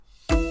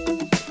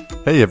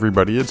Hey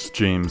everybody, it's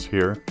James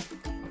here.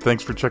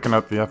 Thanks for checking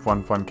out the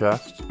F1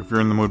 Funcast. If you're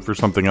in the mood for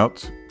something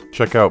else,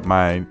 check out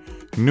my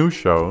new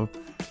show,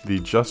 the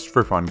Just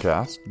for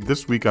Funcast.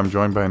 This week I'm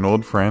joined by an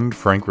old friend,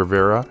 Frank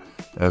Rivera,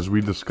 as we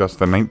discuss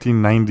the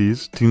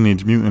 1990s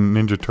Teenage Mutant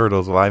Ninja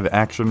Turtles live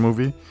action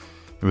movie.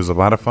 It was a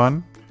lot of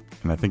fun,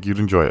 and I think you'd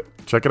enjoy it.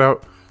 Check it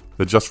out,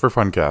 the Just for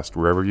Funcast,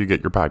 wherever you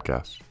get your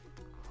podcasts.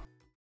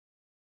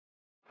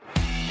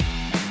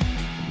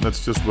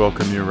 Let's just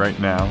welcome you right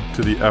now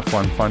to the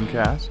F1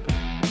 Funcast.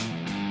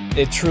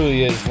 It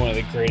truly is one of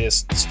the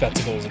greatest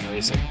spectacles in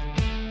racing.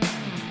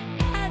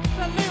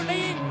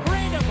 Absolutely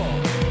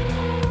incredible!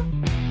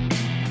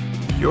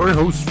 Your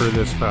host for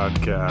this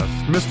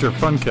podcast, Mr.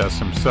 Funcast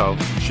himself,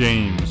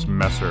 James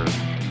Messer.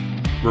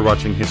 We're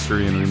watching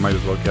history and we might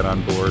as well get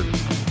on board.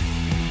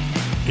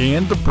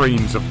 And the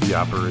brains of the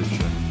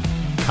operation,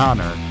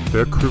 Connor,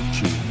 the crew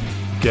chief,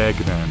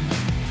 Gagnon.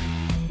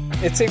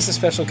 It takes a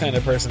special kind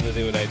of person to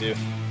do what I do.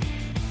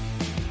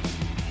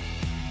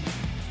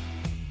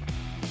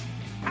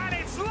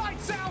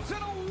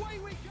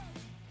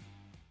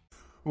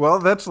 Well,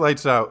 that's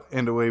lights out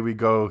and away we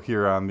go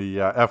here on the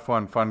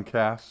F1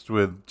 Funcast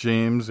with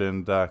James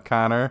and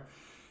Connor.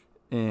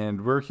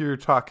 And we're here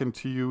talking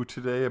to you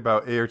today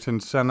about Ayrton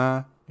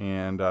Senna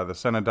and the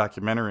Senna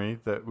documentary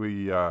that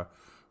we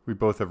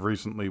both have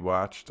recently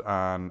watched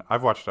on.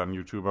 I've watched it on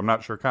YouTube. I'm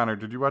not sure, Connor,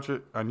 did you watch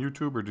it on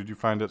YouTube or did you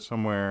find it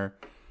somewhere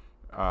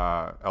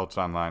else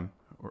online?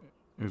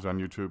 It was on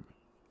YouTube.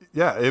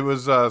 Yeah, it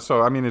was.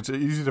 So, I mean, it's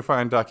an easy to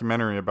find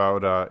documentary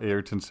about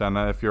Ayrton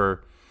Senna if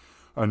you're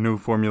a new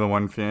Formula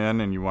One fan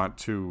and you want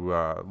to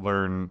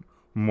learn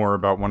more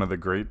about one of the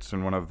greats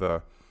and one of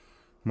the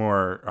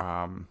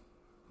more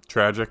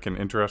tragic and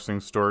interesting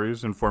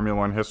stories in Formula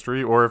One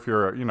history, or if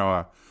you're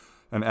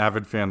an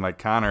avid fan like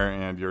Connor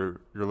and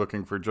you're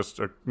looking for just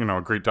a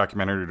great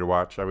documentary to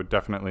watch, I would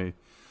definitely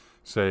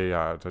say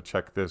to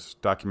check this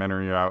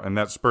documentary out. And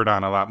that spurred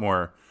on a lot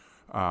more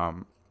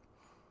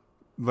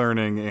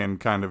learning and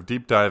kind of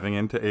deep diving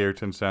into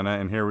Ayrton Senna,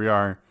 and here we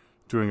are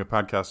doing a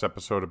podcast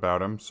episode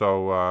about him.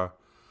 So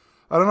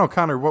I don't know,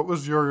 Connor, what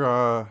was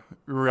your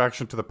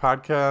reaction to the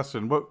podcast,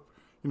 and what,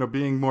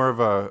 being more of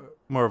a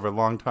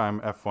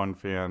longtime F1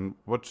 fan,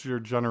 what's your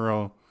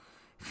general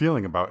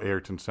feeling about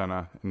Ayrton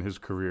Senna and his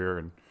career?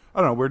 And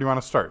I don't know, where do you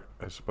want to start,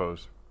 I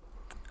suppose?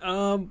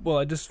 Well,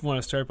 I just want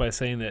to start by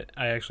saying that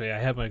I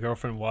had my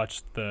girlfriend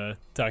watch the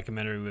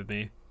documentary with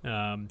me.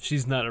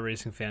 She's not a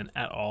racing fan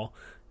at all,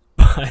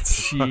 but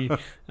she,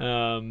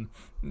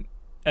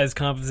 as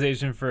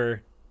compensation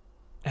for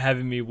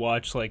having me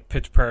watch like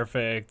Pitch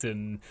Perfect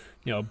and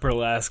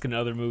Burlesque and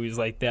other movies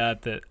like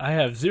that I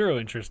have zero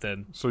interest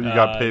in. So you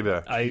got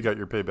payback. You got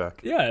your payback.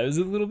 Yeah, it was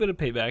a little bit of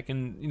payback,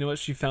 and you know what?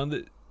 She found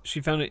it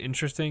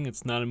interesting.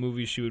 It's not a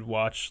movie she would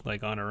watch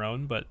like on her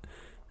own, but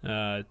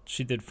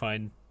she did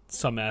find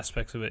some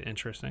aspects of it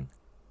interesting.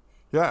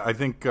 Yeah, I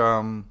think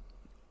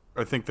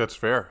that's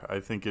fair. I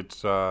think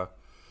it's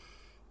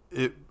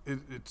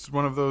it's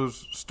one of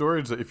those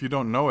stories that if you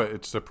don't know it,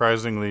 it's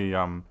surprisingly.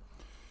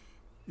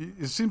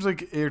 It seems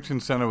like Ayrton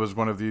Senna was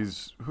one of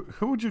these.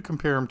 Who would you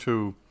compare him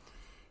to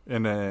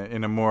in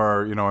a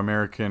more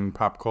American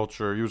pop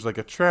culture? He was like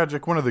a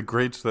tragic, one of the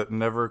greats that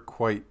never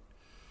quite.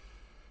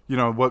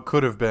 What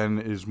could have been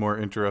is more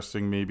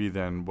interesting maybe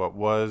than what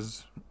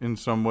was in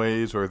some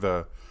ways, or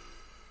the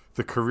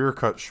career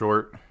cut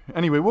short.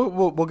 Anyway,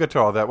 we'll get to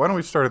all that. Why don't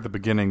we start at the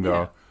beginning though?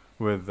 Yeah.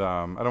 With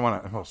I don't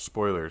want to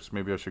spoilers.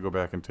 Maybe I should go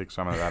back and take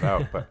some of that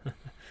out, but.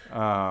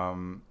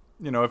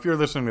 If you're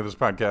listening to this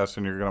podcast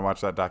and you're going to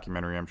watch that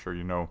documentary, I'm sure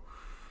you know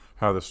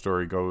how the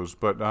story goes.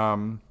 But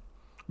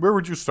where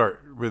would you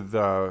start with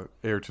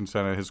Ayrton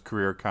Senna, his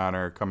career,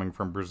 Connor, coming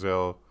from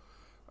Brazil?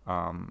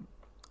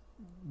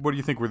 What do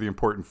you think were the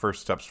important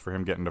first steps for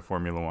him getting to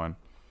Formula One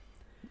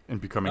and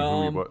becoming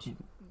who he was?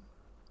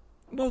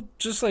 Well,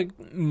 just like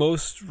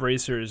most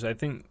racers, I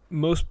think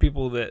most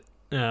people that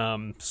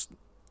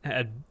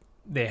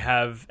they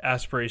have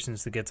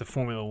aspirations to get to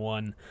Formula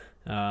One,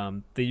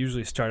 they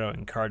usually start out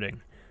in karting.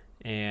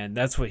 And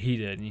that's what he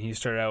did. And he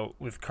started out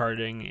with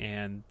karting,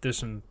 and there's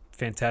some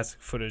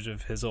fantastic footage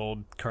of his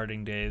old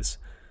karting days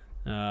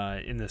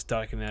in this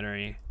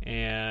documentary.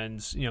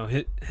 And,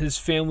 his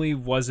family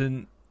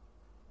wasn't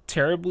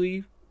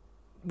terribly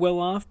well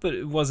off, but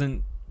it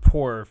wasn't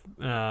poor,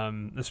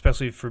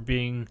 especially for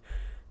being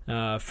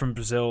from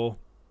Brazil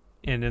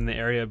and in the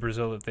area of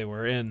Brazil that they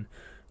were in.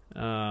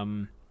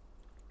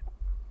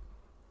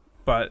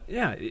 But,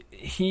 yeah,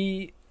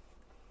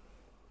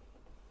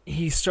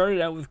 he started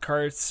out with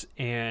karts,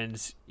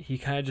 and he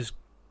kind of just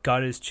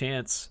got his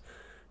chance.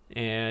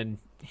 And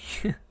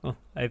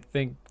I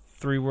think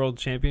 3 world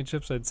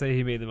championships, I'd say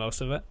he made the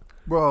most of it.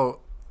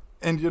 Well,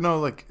 and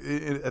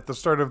at the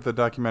start of the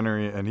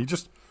documentary, and he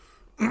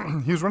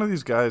was one of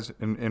these guys,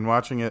 in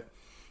watching it,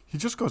 he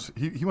just goes,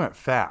 he went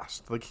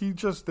fast.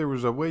 There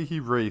was a way he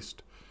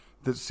raced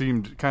that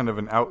seemed kind of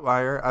an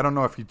outlier. I don't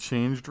know if he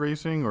changed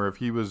racing or if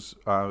he was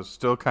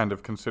still kind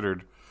of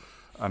considered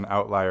an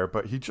outlier,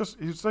 but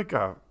he's like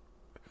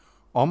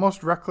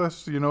almost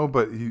reckless,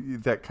 but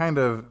that kind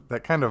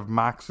of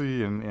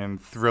moxie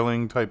and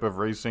thrilling type of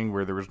racing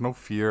where there was no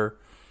fear,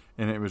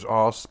 and it was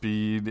all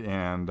speed.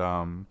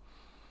 And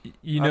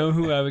You know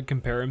who I would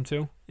compare him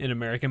to in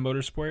American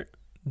motorsport?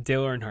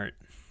 Dale Earnhardt.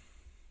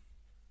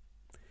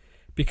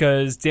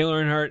 Because Dale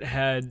Earnhardt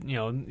had,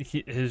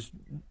 his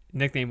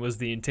nickname was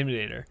the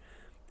Intimidator,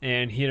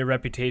 and he had a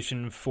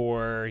reputation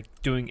for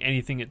doing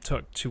anything it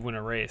took to win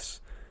a race.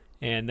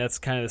 And that's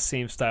kind of the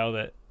same style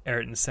that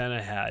Ayrton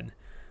Senna had,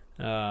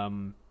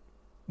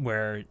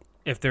 where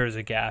if there was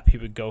a gap, he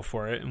would go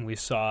for it. And we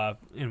saw,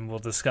 and we'll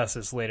discuss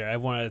this later. I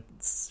want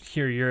to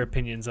hear your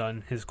opinions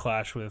on his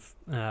clash with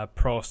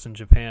Prost in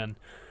Japan.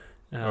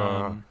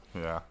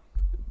 Yeah.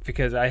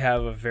 Because I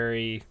have a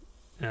very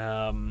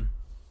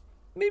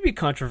maybe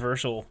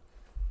controversial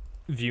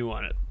view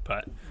on it,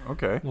 but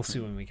Okay. we'll see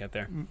when we get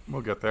there.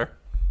 We'll get there.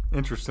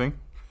 Interesting.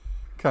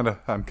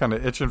 I'm kind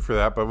of itching for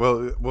that, but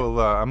we'll.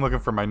 I'm looking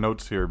for my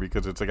notes here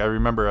because it's like I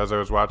remember as I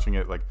was watching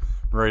it, like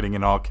writing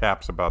in all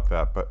caps about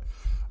that. But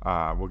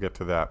we'll get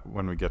to that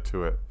when we get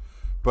to it.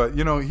 But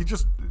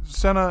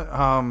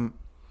Senna.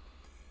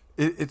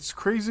 It's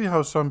crazy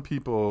how some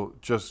people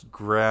just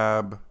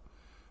grab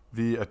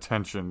the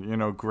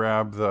attention.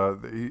 Grab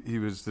he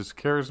was this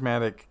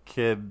charismatic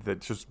kid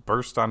that just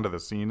burst onto the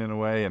scene in a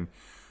way, and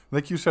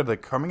like you said,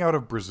 like coming out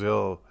of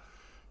Brazil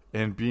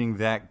and being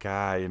that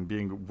guy and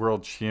being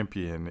world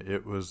champion,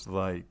 it was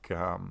like,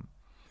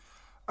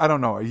 I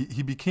don't know.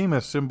 He became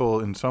a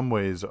symbol in some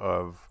ways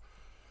of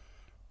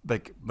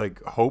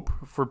like hope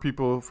for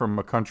people from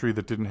a country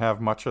that didn't have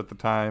much at the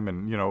time.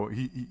 And,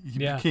 he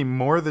became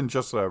more than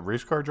just a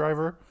race car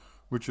driver,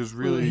 which is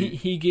really... Well,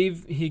 he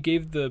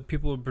gave the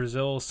people of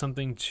Brazil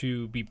something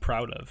to be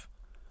proud of.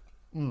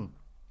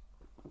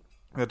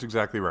 That's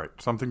exactly right.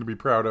 Something to be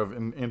proud of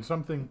and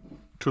something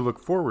to look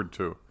forward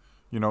to.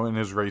 In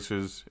his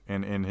races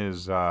and in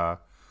his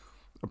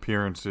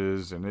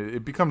appearances. And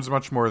it becomes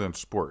much more than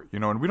sport,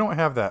 and we don't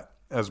have that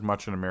as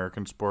much in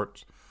American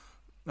sports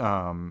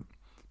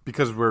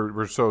because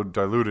we're so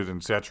diluted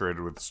and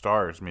saturated with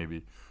stars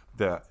maybe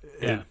that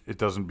it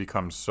doesn't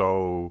become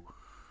so,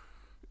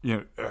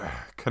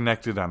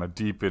 connected on a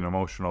deep and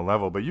emotional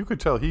level. But you could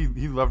tell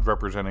he loved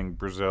representing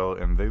Brazil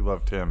and they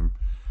loved him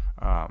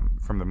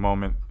from the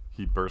moment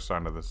he burst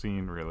onto the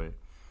scene, really.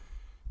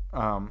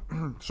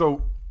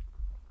 So...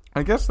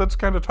 I guess let's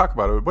kind of talk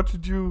about it. What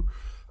did you...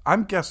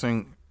 I'm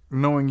guessing,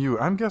 knowing you,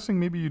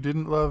 maybe you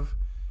didn't love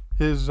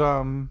his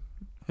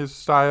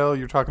style.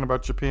 You're talking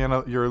about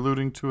Japan. You're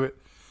alluding to it.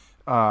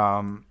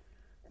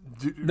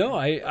 No,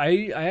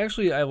 I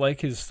actually like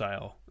his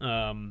style.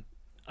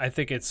 I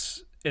think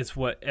it's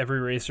what every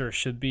racer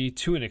should be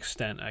to an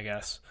extent, I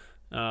guess.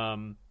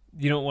 You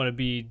don't want to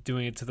be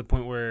doing it to the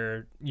point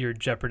where you're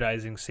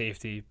jeopardizing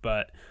safety,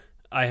 but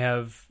I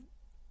have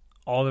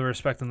all the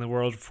respect in the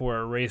world for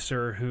a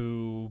racer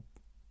who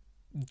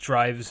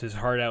drives his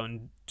heart out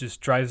and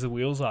just drives the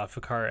wheels off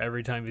a car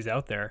every time he's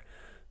out there.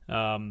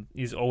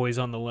 He's always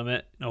on the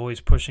limit, always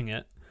pushing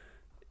it.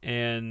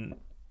 And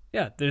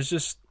yeah, there's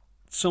just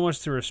so much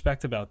to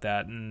respect about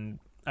that. And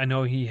I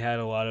know he had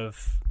a lot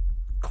of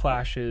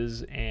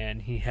clashes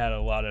and he had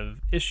a lot of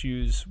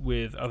issues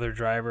with other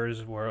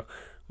drivers,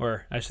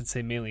 or I should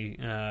say mainly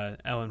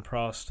Alain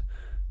Prost.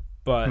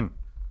 But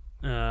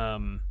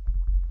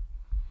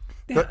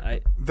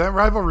that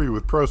rivalry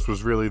with Prost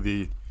was really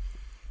the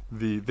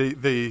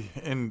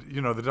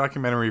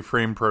documentary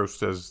framed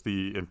Prost as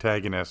the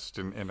antagonist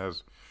and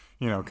as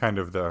kind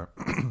of the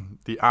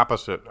the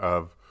opposite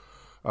of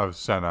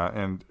Senna.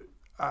 And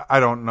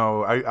I don't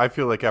know. I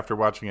feel like after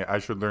watching it, I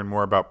should learn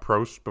more about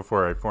Prost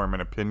before I form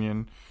an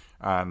opinion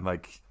on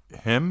like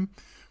him,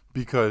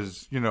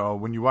 because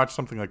when you watch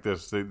something like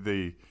this,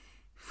 they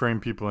frame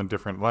people in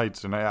different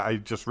lights. And I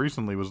just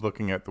recently was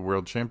looking at the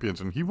world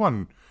champions, and he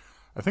won,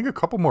 I think, a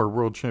couple more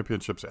world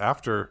championships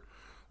after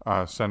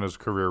Senna's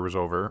career was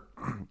over.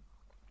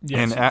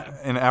 Yes.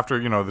 And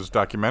after, this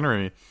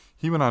documentary,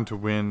 he went on to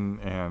win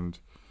and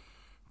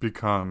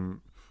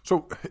become...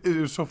 So it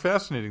was so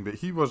fascinating that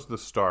he was the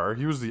star.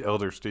 He was the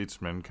elder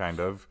statesman, kind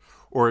of,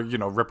 or,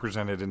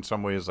 represented in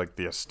some ways like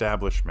the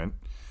establishment.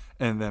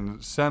 And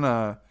then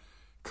Senna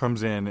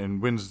comes in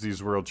and wins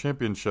these world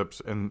championships,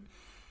 and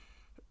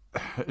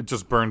it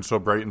just burned so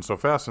bright and so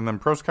fast. And then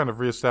Prost kind of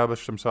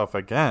reestablished himself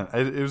again.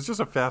 It was just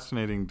a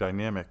fascinating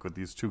dynamic with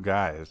these two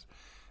guys.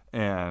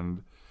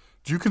 And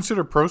do you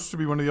consider Prost to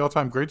be one of the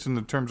all-time greats in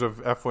the terms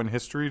of F1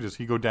 history? Does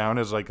he go down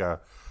as like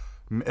a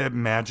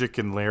Magic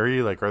and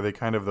Larry? Like, are they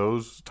kind of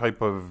those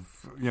type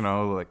of,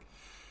 like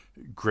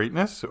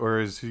greatness, or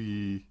is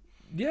he...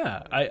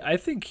 Yeah, I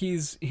think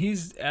he's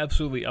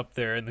absolutely up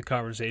there in the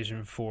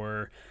conversation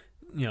for,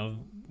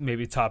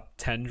 maybe top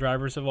 10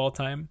 drivers of all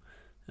time.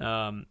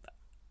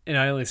 And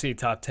I only say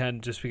top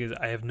 10 just because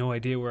I have no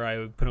idea where I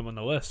would put him on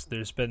the list.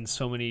 There's been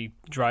so many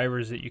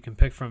drivers that you can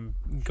pick from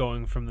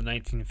going from the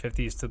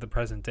 1950s to the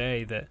present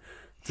day that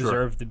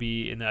deserve to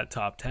be in that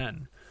top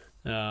 10.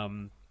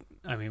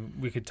 I mean,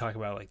 we could talk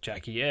about like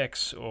Jackie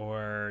Ickx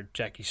or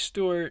Jackie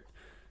Stewart.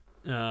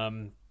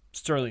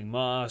 Sterling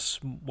Moss,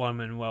 Juan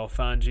Manuel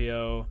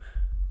Fangio.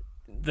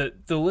 The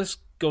list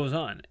goes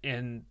on,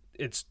 and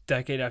it's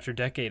decade after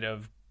decade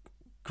of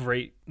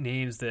great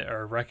names that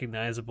are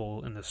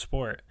recognizable in the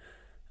sport.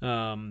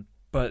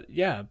 But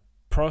yeah,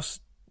 Prost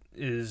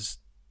is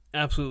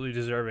absolutely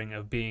deserving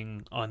of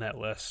being on that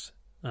list.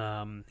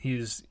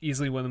 He's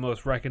easily one of the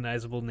most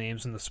recognizable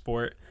names in the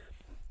sport.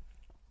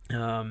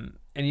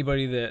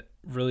 Anybody that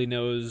really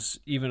knows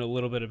even a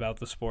little bit about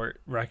the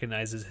sport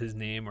recognizes his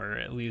name, or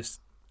at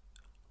least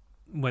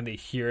when they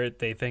hear it,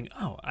 they think,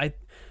 "Oh, I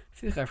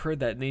feel like I've heard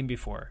that name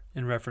before,"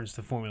 in reference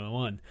to Formula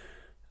One.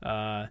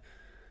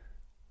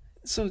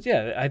 So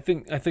yeah, I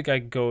think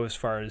I'd go as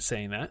far as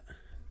saying that.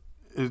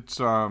 It's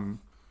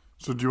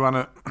So do you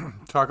want to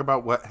talk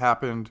about what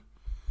happened?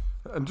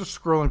 I'm just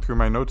scrolling through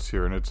my notes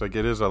here, and it's like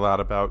it is a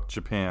lot about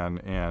Japan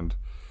and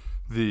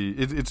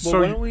it's well, so.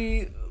 Why don't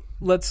we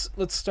let's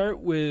start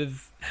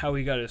with how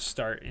he got his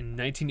start in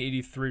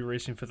 1983,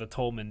 racing for the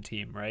Tolman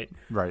team, right?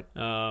 Right.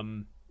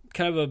 Kind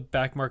of a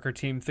backmarker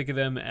team. Think of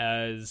them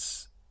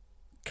as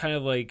kind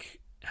of like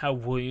how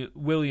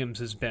Williams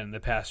has been the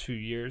past few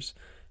years.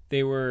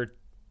 They were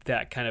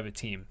that kind of a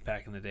team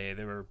back in the day.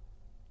 They were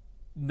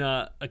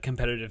not a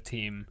competitive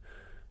team,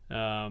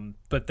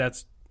 but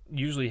that's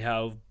usually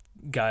how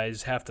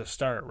guys have to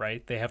start,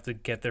 right? They have to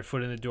get their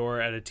foot in the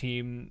door at a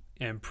team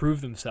and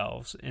prove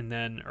themselves, and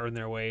then earn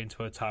their way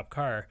into a top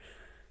car.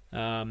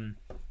 And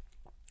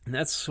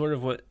that's sort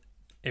of what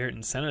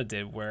Ayrton Senna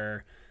did,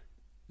 where,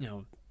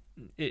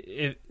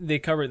 they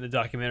cover it in the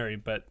documentary,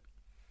 but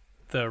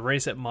the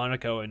race at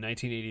Monaco in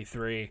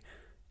 1983,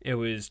 it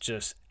was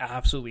just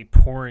absolutely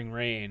pouring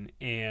rain,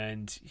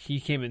 and he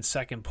came in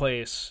second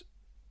place.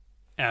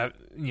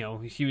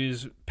 He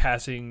was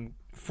passing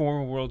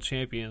former world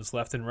champions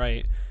left and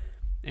right,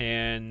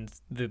 and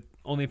the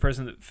only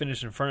person that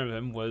finished in front of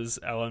him was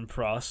Alain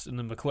Prost in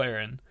the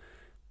McLaren.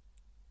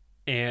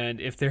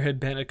 And if there had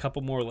been a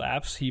couple more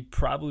laps, he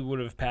probably would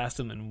have passed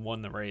him and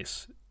won the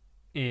race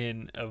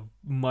in a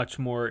much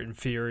more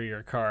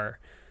inferior car.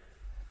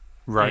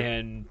 Right.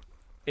 And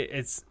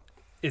it's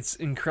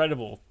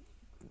incredible.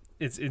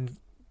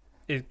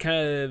 It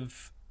kind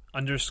of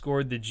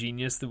underscored the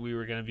genius that we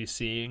were going to be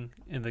seeing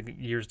in the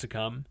years to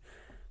come.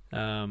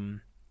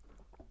 And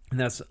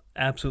that's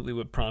absolutely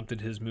what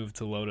prompted his move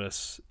to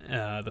Lotus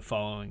the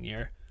following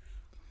year.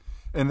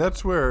 And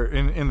that's where,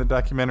 in the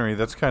documentary,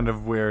 that's kind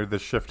of where the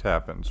shift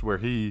happens, where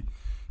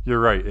you're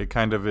right, it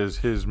kind of is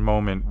his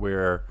moment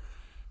where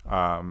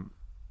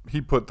he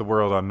put the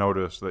world on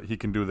notice that he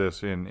can do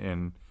this in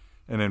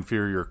an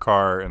inferior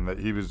car, and that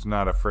he was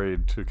not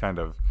afraid to kind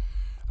of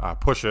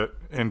push it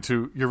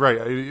into, you're right,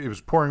 it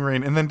was pouring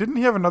rain. And then didn't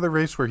he have another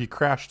race where he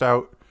crashed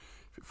out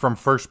from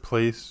first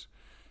place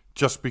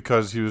just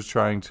because he was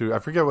trying to, I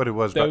forget what it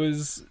was.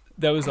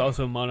 That was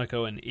also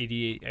Monaco in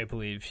 88, I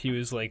believe. He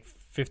was like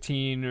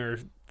 15 or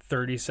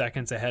 30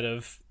 seconds ahead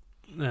of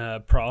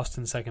Prost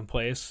in second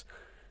place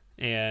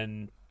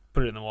and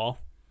put it in the wall.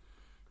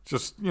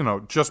 Just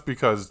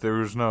because there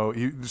was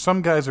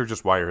some guys are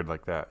just wired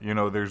like that.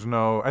 There's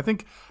no, I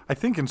think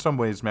in some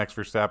ways Max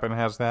Verstappen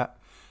has that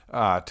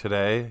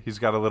today. He's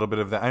got a little bit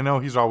of that. I know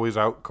he's always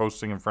out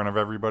coasting in front of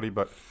everybody,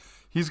 but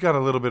he's got a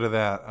little bit of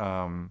that.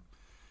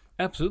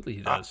 Absolutely,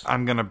 he does.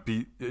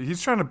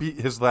 He's trying to beat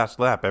his last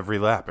lap every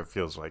lap. It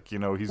feels like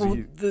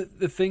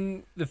the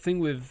thing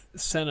with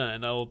Senna,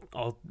 and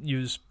I'll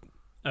use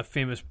a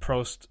famous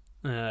Prost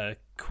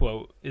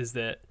quote, is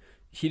that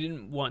he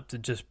didn't want to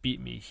just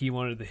beat me; he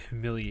wanted to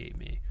humiliate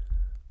me.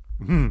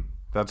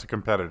 That's a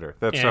competitor.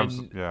 That sounds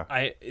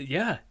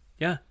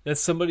yeah. That's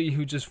somebody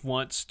who just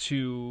wants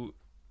to,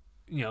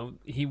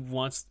 he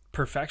wants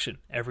perfection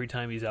every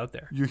time he's out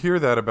there. You hear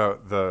that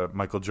about the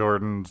Michael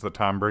Jordans, the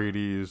Tom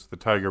Bradys, the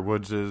Tiger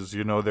Woodses.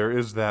 There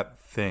is that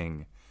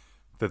thing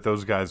that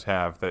those guys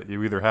have, that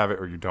you either have it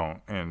or you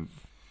don't. And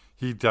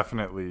he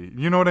definitely,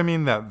 you know what I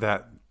mean?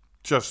 That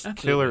just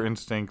Absolutely. Killer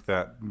instinct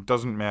that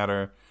doesn't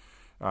matter,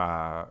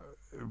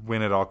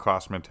 win at all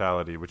cost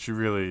mentality, which you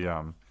really,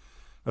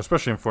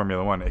 especially in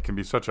Formula One, it can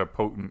be such a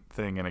potent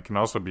thing, and it can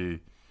also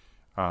be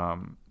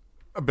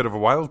a bit of a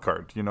wild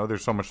card.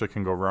 There's so much that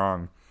can go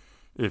wrong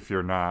if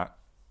you're not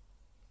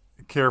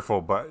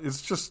careful. But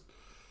it's just,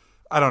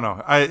 I don't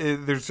know.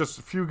 There's just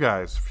a few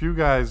guys. Few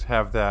guys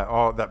have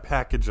that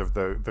package of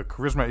the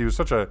charisma. He was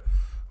such a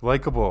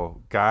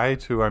likable guy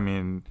too. I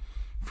mean,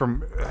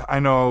 I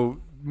know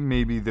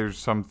maybe there's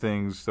some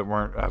things that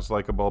weren't as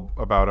likable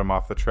about him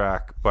off the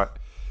track, but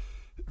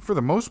for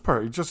the most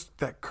part, just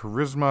that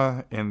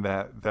charisma and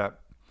that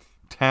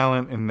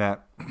talent and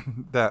that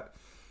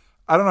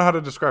I don't know how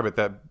to describe it.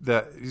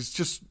 That he's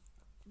just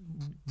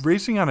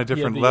racing on a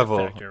different level.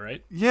 Factor,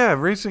 right? Yeah,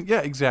 racing.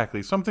 Yeah,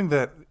 exactly. Something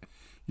that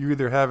you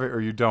either have it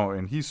or you don't.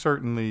 And he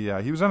certainly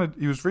he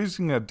was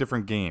racing a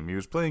different game. He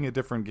was playing a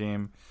different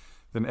game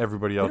than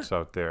everybody else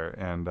out there,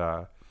 and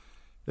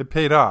it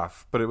paid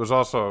off. But it was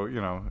also,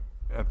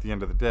 at the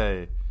end of the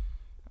day,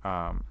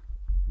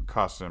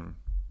 cost him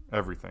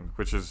everything,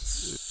 which is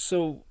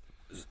so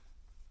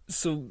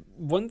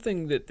one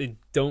thing that they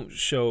don't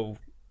show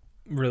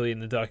really in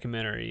the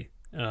documentary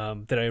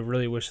that I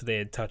really wish they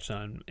had touched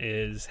on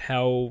is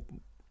how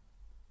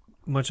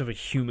much of a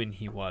human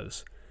he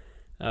was.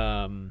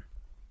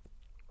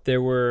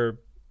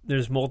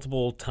 There's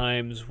multiple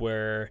times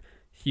where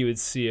he would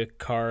see a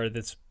car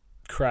that's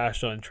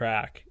crashed on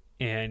track,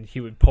 and he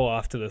would pull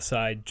off to the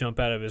side, jump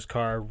out of his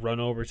car, run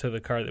over to the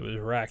car that was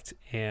wrecked,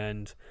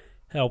 and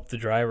help the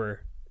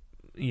driver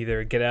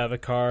either get out of the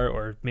car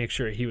or make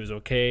sure he was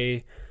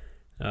okay.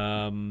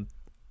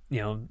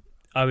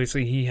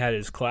 Obviously he had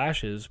his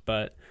clashes,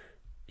 but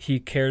he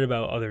cared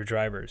about other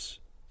drivers.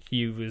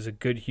 He was a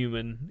good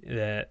human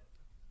that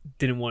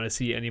didn't want to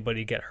see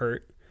anybody get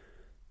hurt.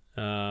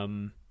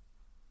 And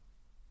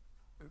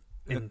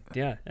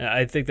yeah,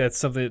 I think that's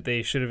something that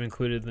they should have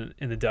included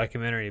in the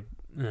documentary,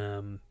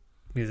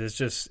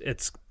 because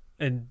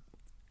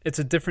it's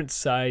a different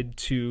side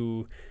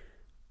to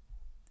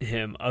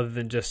him other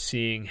than just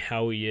seeing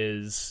how he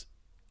is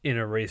in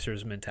a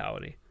racer's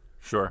mentality.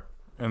 Sure.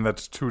 And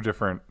that's two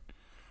different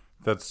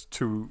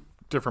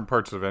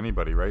parts of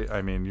anybody, right?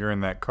 I mean, you're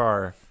in that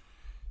car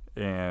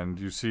and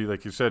you see,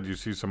 like you said, you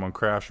see someone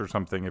crash or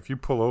something. If you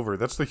pull over,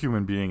 that's the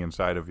human being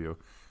inside of you.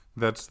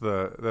 That's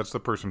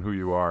the person who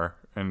you are.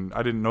 And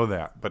I didn't know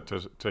that, but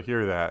to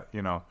hear that,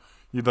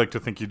 you'd like to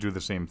think you do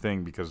the same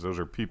thing, because those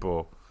are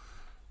people.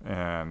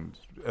 And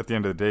at the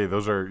end of the day,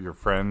 those are your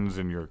friends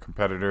and your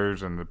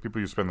competitors and the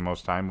people you spend the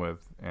most time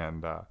with.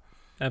 And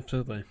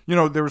absolutely.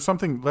 There was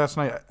something last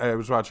night I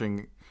was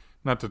watching,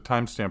 not to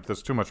timestamp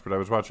this too much, but I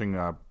was watching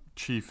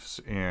Chiefs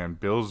and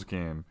Bills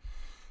game.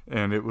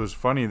 And it was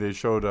funny. They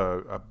showed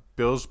a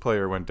Bills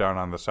player went down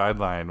on the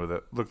sideline with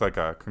it looked like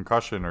a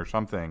concussion or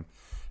something.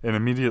 And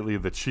immediately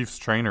the Chiefs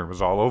trainer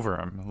was all over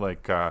him,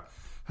 like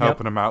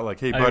helping him out, like,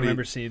 hey, buddy. I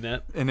remember seeing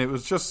that. And it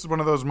was just one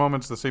of those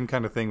moments, the same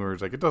kind of thing where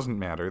it's like, it doesn't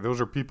matter.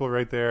 Those are people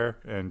right there,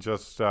 and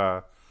just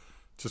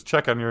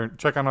check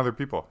on other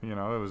people. It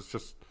was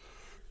just,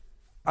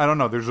 I don't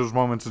know. There's those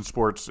moments in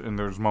sports, and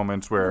there's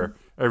moments where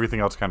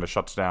everything else kind of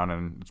shuts down,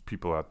 and it's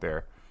people out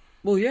there.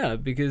 Well, yeah,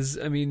 because,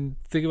 I mean,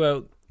 think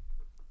about,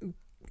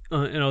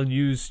 and I'll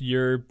use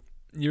your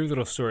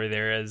little story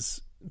there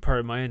as part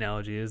of my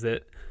analogy, is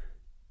that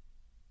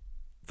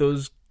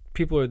those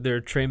people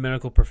they're trained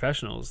medical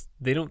professionals.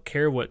 They don't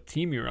care what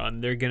team you're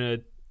on. They're going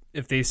to,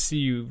 if they see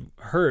you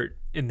hurt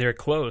and they're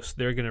close,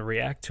 they're going to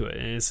react to it.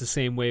 And it's the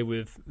same way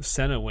with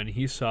Senna when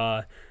he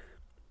saw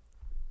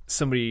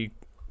somebody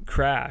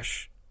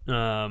crash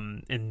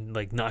and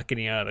like not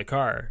getting out of the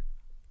car.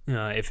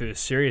 If it was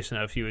serious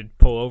enough, he would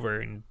pull over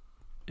and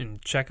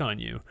check on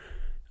you.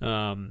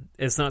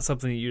 It's not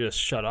something that you just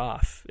shut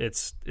off.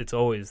 It's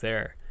always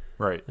there.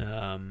 Right.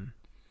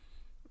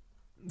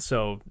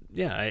 So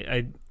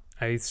yeah,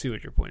 I see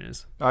what your point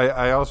is.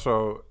 I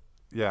also,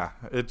 yeah,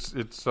 it's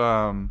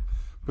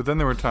but then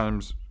there were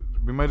times,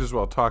 we might as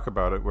well talk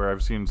about it, where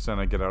I've seen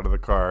Senna get out of the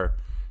car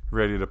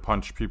ready to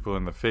punch people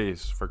in the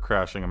face for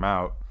crashing them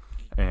out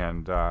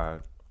and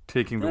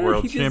taking the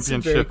world championship. He did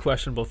some very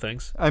questionable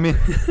things. I mean,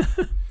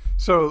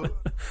 so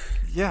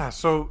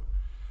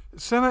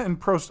Senna and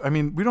Prost, I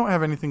mean, we don't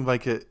have anything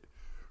like it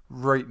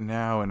right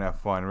now in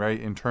F1, right?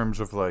 In terms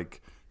of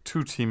like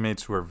two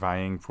teammates who are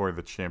vying for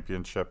the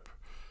championship.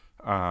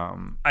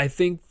 I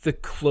think the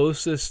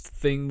closest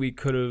thing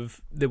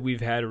that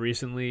we've had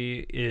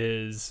recently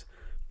is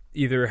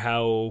either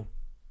how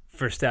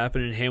Verstappen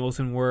and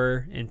Hamilton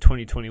were in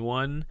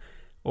 2021,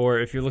 or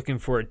if you're looking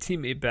for a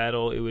teammate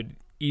battle, it would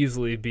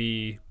easily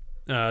be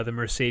the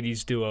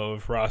Mercedes duo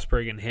of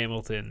Rosberg and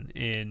Hamilton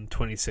in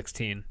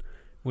 2016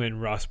 when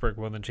Rosberg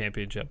won the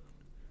championship.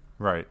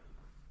 Right.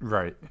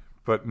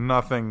 But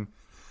nothing.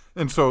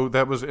 And so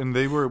that was, and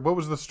they were, what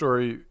was the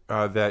story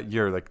that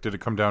year? Like, did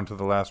it come down to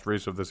the last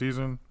race of the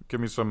season? Give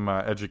me some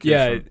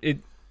education. Yeah,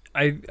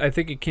 I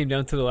think it came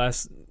down to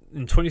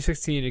in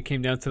 2016, it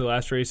came down to the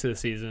last race of the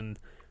season.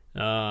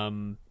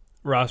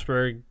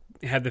 Rosberg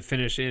had to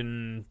finish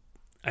in,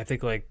 I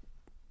think, like,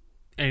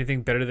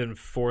 anything better than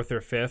 4th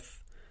or 5th.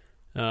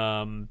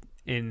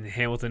 And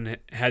Hamilton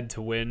had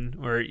to win,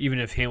 or even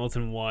if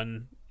Hamilton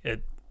won,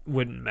 it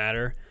wouldn't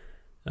matter.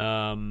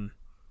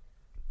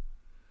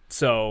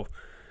 So,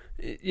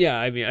 yeah,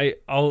 I mean,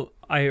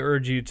 I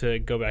urge you to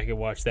go back and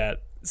watch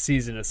that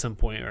season at some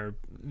point, or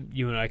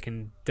you and I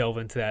can delve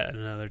into that at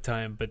another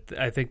time. But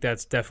I think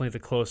that's definitely the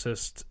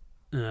closest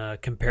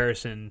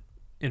comparison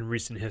in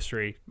recent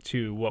history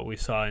to what we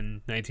saw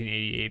in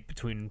 1988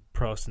 between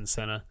Prost and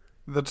Senna.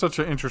 That's such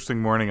an interesting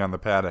morning on the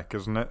paddock,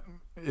 isn't it?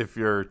 If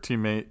your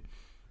teammate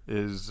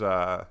is,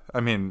 I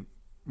mean,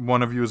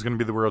 one of you is going to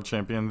be the world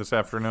champion this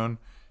afternoon,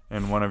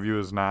 and one of you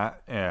is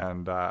not,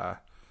 and I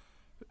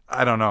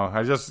don't know.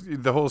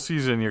 The whole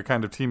season you're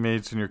kind of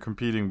teammates and you're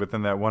competing, but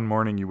then that one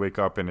morning you wake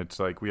up and it's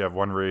like, we have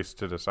one race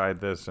to decide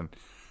this, and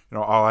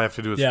all I have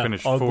to do is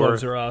finish all 4th.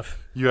 Gloves are off.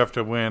 You have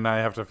to win. I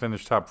have to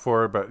finish top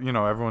 4, but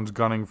everyone's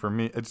gunning for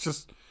me. It's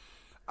just,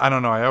 I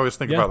don't know. I always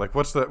think about like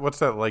what's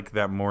that like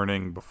that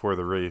morning before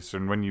the race,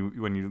 and when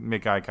you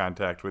make eye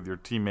contact with your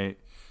teammate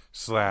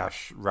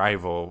 /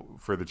 rival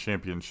for the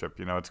championship.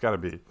 It's got to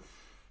be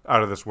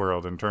out of this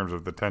world in terms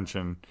of the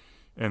tension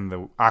and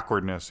the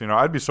awkwardness.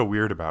 I'd be so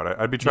weird about it.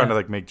 I'd be trying to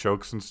like make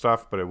jokes and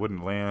stuff, but it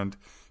wouldn't land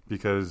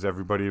because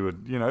everybody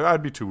would,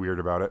 I'd be too weird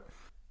about it.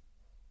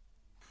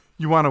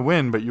 You want to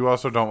win, but you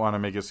also don't want to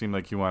make it seem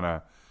like you want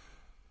to.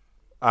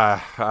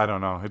 I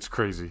don't know. It's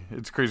crazy.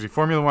 It's crazy.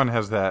 Formula One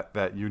has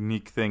that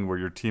unique thing where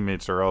your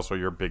teammates are also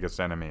your biggest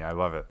enemy. I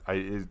love it.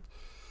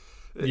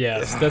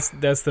 Yes,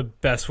 that's the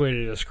best way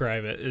to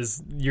describe it.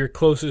 Is your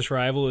closest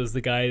rival is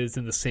the guy that's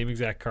in the same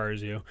exact car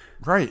as you.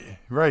 Right,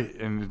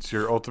 and it's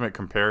your ultimate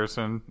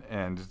comparison,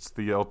 and it's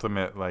the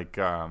ultimate like.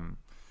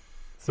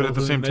 But at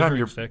the same time,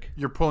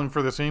 you're pulling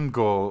for the same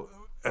goal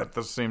at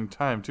the same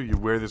time too. You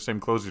wear the same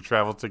clothes, you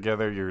travel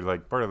together. You're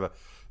like part of the.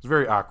 It's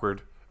very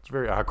awkward.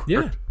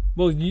 Yeah.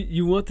 Well,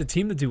 you want the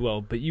team to do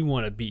well, but you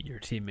want to beat your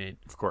teammate.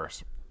 Of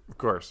course.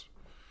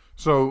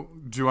 So,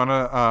 do you want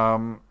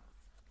to?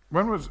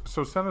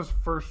 Senna's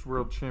first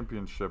world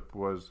championship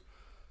was,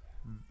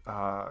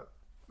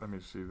 let me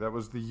see. That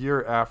was the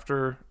year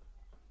after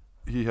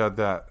he had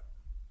that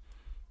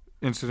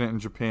incident in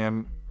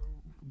Japan.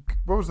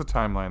 What was the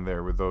timeline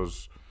there with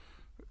those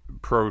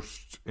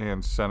Prost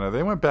and Senna?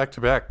 They went back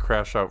to back,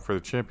 crash out for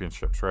the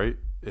championships, right?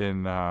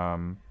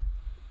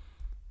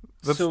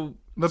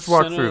 Let's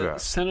walk through that.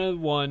 Senna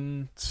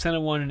won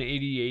in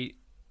 88.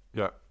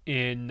 Yeah.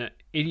 In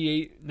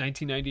 88,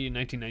 1990, and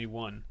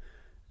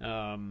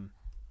 1991.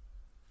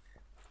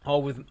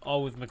 All with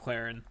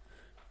McLaren.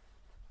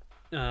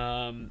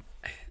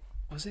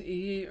 Was it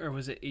 88 or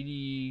was it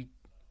 80?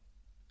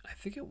 I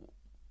think it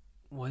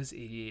was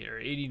 88 or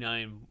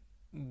 89.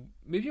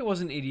 Maybe it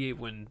wasn't 88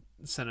 when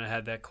Senna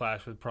had that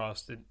clash with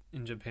Prost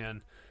in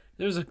Japan.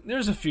 There's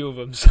a few of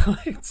them, so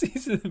it's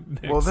easy to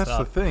mix Well, that's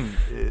up. the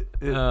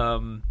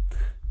thing.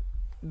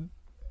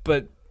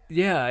 But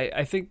yeah,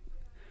 I think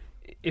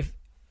if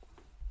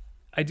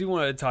I do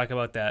want to talk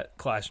about that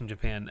clash in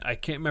Japan. I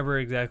can't remember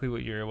exactly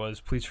what year it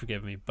was. Please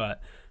forgive me,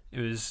 but it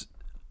was,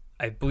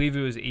 I believe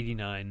it was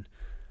 89.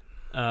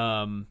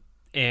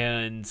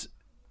 And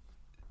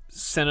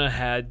Senna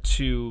had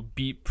to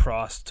beat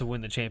Prost to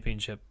win the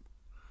championship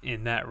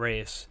in that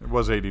race. It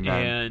was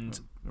 89. And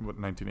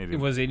 1980. It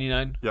was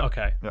 89? Yeah.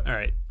 Okay. Yeah. All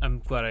right. I'm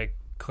glad I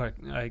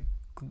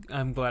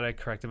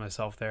corrected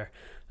myself there.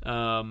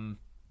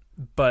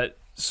 But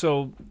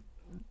so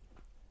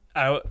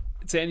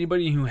to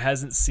anybody who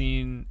hasn't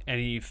seen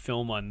any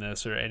film on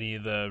this or any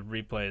of the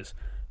replays,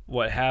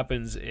 what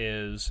happens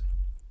is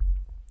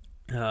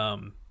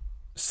Senna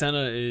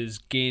is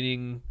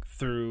gaining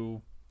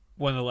through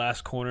one of the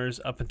last corners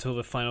up until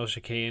the final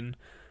chicane,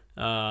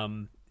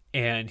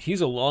 and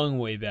he's a long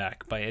way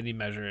back by any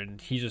measure,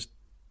 and he just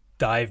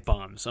dive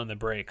bombs on the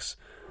brakes.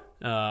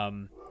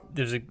 Prost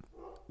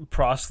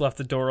left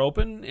the door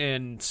open,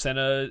 and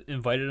Senna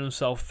invited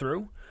himself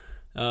through,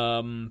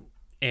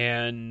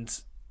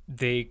 and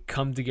they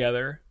come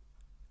together,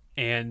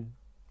 and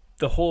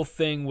the whole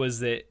thing was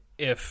that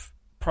if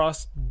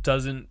Prost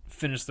doesn't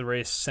finish the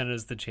race,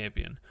 Senna's the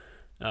champion,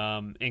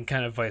 and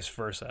kind of vice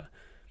versa.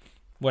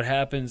 What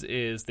happens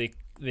is they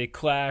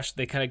clash.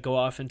 They kind of go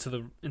off into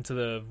the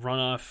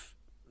runoff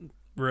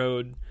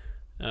road.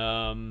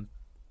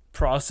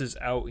 Prost is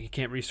out. He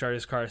can't restart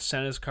his car.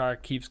 Senna's car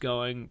keeps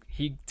going.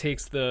 He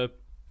takes the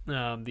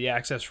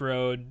access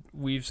road,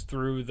 weaves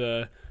through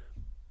the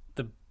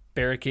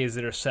barricades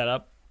that are set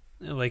up,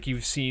 like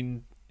you've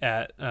seen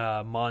at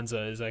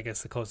Monza is, I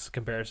guess, the closest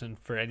comparison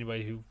for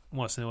anybody who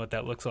wants to know what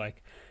that looks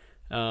like.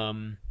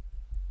 And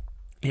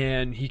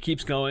he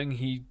keeps going.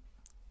 He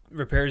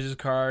repairs his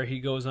car.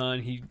 He goes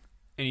on.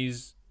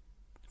 He's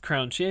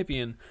crowned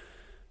champion.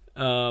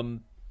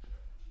 But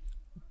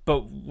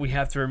we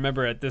have to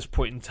remember at this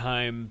point in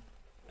time,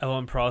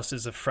 Alain Prost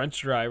is a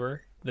French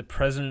driver. The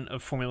president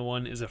of Formula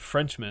One is a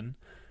Frenchman.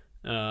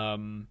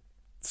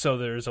 So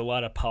there's a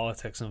lot of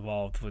politics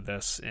involved with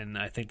this, and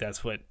I think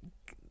that's what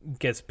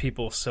gets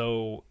people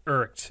so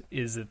irked,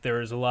 is that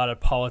there is a lot of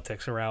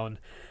politics around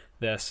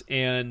this.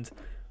 And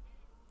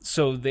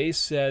so they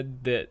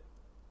said that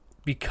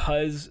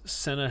because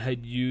Senna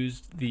had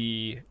used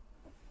the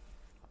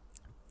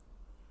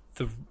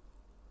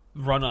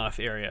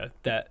runoff area,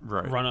 that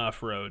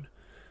runoff road,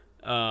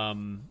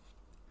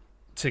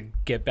 to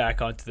get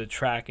back onto the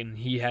track, and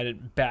he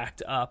hadn't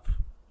backed up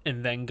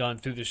and then gone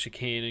through the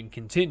chicane and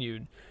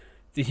continued,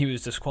 that he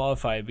was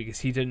disqualified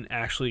because he didn't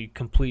actually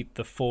complete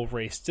the full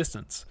race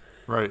distance.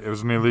 Right, it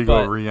was an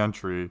illegal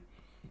re-entry.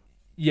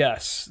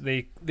 Yes,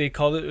 they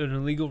called it an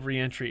illegal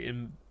re-entry,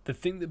 and the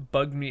thing that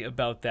bugged me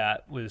about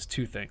that was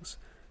two things.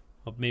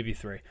 Well, maybe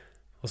three.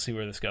 We'll see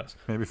where this goes.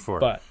 Maybe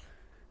four. But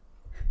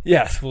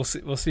yes, we'll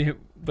see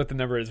what the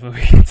number is when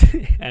we get to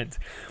the end.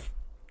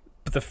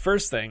 But the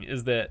first thing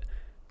is that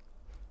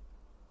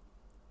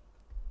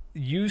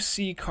you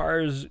see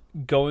cars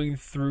going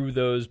through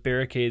those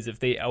barricades if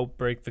they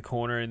outbrake the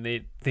corner, and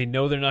they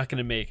know they're not going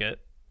to make it,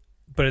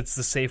 but it's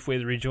the safe way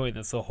to rejoin.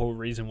 That's the whole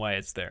reason why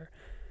it's there.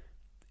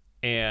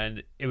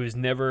 And it was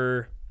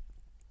never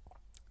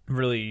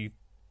really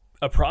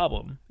a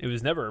problem. It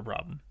was never a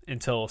problem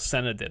until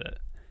Senna did it.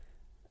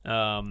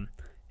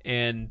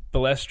 And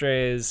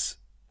Balestre's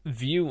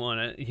view on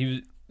it,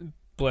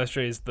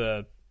 Balestre is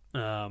the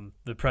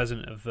the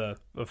president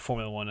of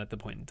Formula One at the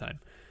point in time,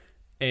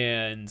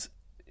 and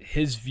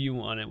his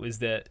view on it was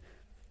that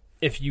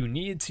if you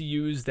need to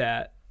use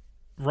that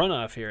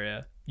runoff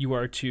area, you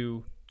are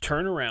to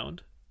turn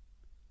around,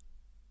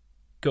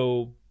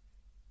 go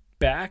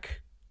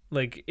back,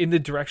 like in the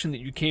direction that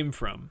you came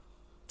from,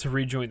 to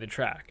rejoin the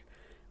track,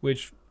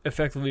 which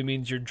effectively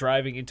means you're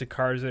driving into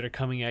cars that are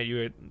coming at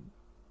you at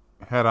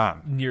head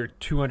on near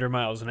 200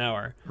 miles an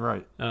hour,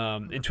 right,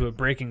 into a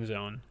braking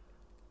zone,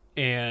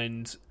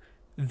 and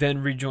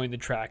then rejoin the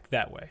track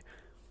that way,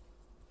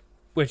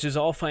 which is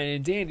all fine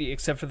and dandy,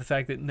 except for the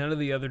fact that none of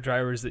the other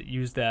drivers that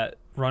used that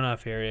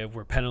runoff area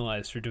were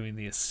penalized for doing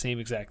the same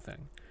exact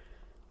thing.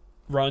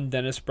 Ron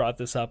Dennis brought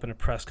this up in a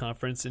press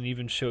conference and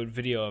even showed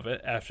video of it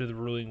after the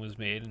ruling was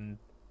made and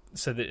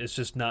said that it's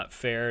just not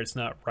fair, it's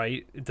not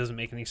right, it doesn't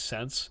make any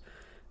sense.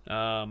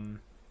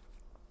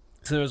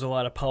 So there was a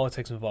lot of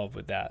politics involved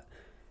with that.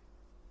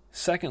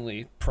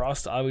 Secondly,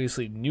 Prost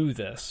obviously knew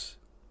this,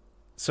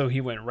 so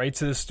he went right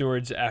to the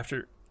stewards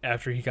after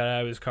he got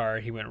out of his car.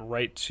 He went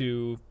right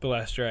to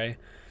Balestre.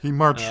 He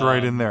marched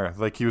right in there,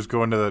 like he was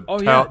going to the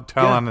going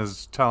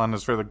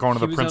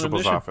to the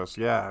principal's office.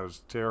 Yeah, it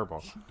was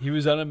terrible. He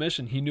was on a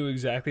mission. He knew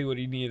exactly what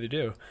he needed to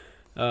do,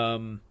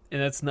 and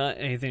that's not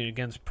anything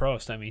against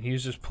Prost. I mean, he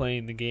was just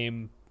playing the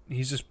game.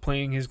 He's just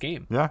playing his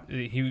game. Yeah,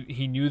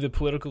 he knew the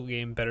political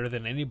game better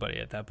than anybody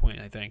at that point,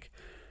 I think.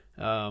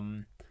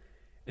 And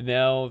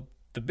now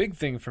the big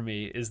thing for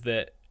me is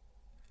that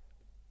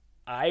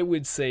I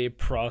would say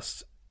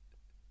Prost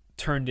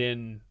turned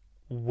in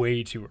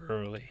way too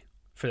early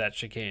for that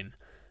chicane.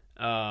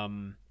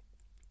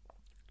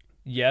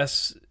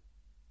 Yes,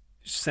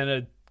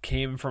 Senna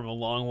came from a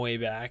long way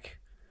back,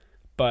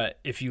 but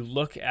if you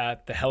look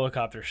at the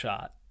helicopter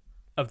shot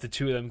of the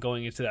two of them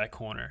going into that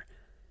corner,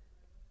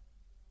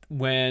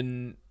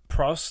 when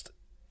Prost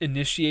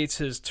initiates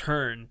his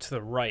turn to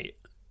the right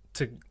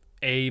to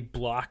A,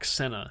 block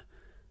Senna,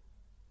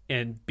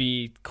 and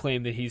B,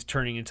 claim that he's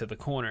turning into the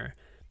corner,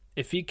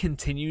 if he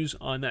continues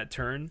on that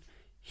turn,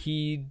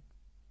 he'd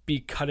be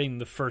cutting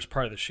the first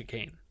part of the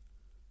chicane.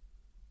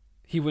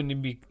 He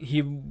wouldn't be.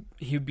 He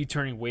would be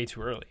turning way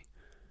too early.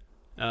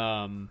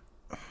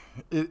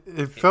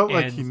 It felt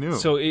like he knew.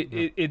 So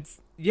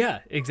it's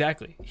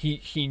exactly.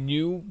 He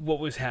knew what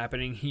was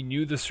happening. He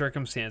knew the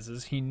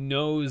circumstances. He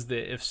knows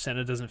that if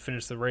Senna doesn't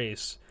finish the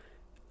race,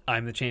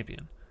 I'm the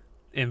champion,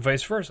 and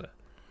vice versa.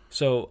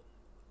 So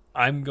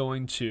I'm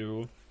going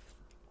to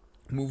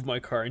move my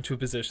car into a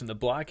position to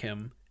block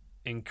him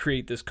and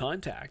create this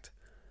contact.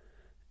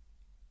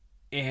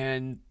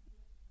 And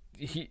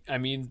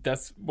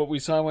that's what we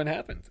saw when it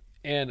happened.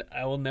 And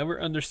I will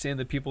never understand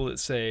the people that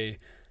say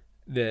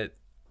that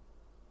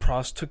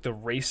Prost took the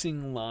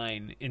racing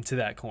line into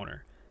that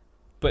corner.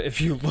 But if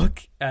you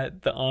look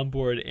at the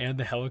onboard and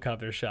the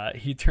helicopter shot,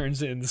 he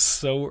turns in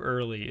so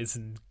early. It's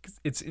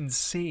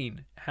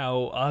insane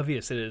how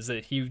obvious it is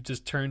that he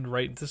just turned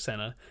right into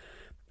Senna.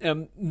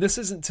 This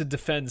isn't to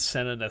defend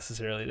Senna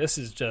necessarily. This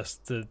is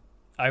just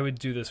I would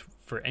do this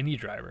for any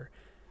driver.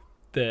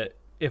 That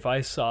if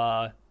I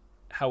saw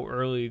how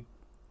early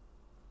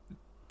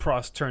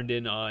Prost turned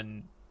in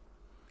on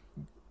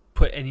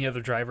put any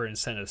other driver in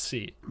Senna's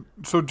seat.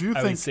 So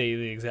I would say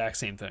the exact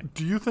same thing.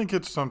 Do you think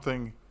it's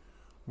something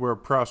where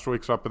Prost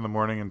wakes up in the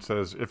morning and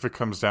says, if it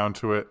comes down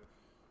to it,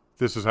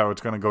 this is how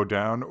it's going to go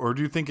down? Or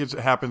do you think it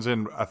happens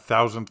in a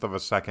thousandth of a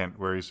second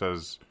where he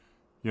says,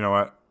 you know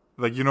what?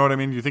 Like, you know what I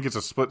mean? Do you think it's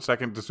a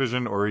split-second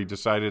decision, or he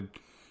decided,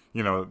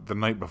 the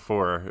night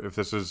before, if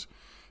this is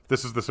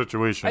the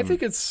situation? I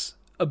think it's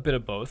a bit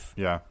of both.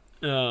 Yeah.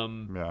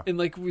 And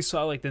like we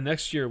saw, like the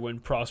next year when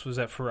Prost was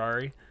at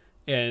Ferrari,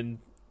 and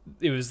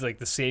it was like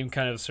the same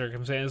kind of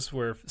circumstance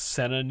where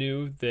Senna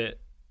knew that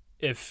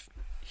if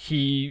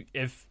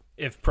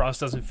Prost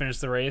doesn't finish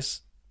the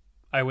race,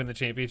 I win the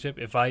championship.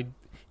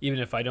 Even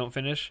if I don't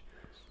finish.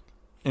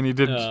 And he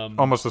did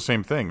almost the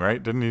same thing,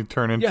 right? Didn't he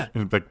turn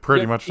into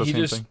pretty much the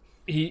same thing?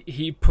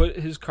 He put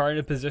his car in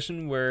a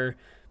position where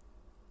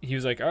he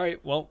was like, all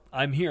right, well,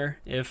 I'm here.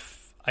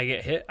 If I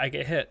get hit, I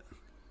get hit.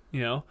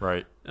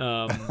 Right.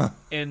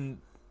 And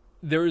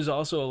there was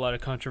also a lot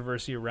of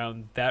controversy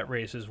around that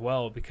race as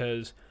well,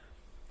 because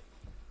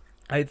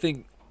I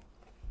think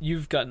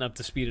you've gotten up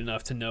to speed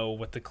enough to know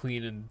what the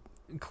clean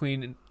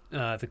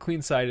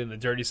side and the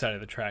dirty side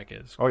of the track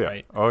is. Oh yeah.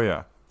 Right? Oh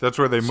yeah. That's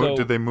where they moved. So,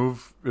 did they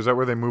move? Is that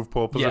where they moved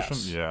pole position?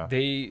 Yes.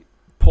 Yeah.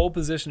 Pole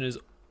position is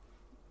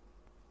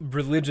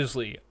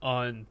religiously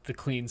on the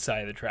clean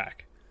side of the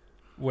track,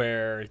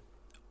 where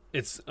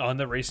it's on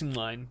the racing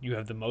line. You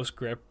have the most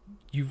grip.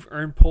 You've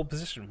earned pole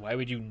position. Why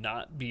would you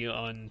not be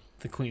on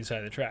the clean side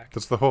of the track?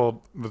 That's the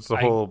whole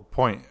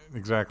point.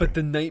 Exactly. But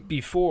the night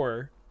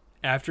before,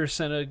 after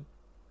Senna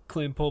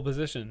claimed pole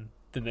position,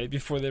 the night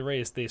before the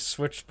race, they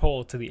switched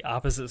pole to the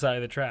opposite side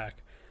of the track,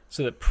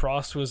 so that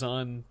Prost was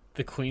on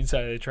the clean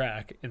side of the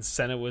track and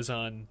Senna was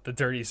on the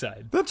dirty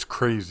side. That's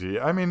crazy.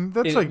 I mean,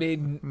 that's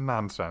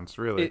nonsense,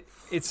 really.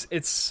 It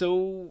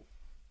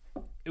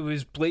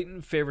was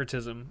blatant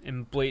favoritism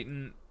and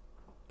blatant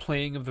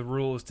playing of the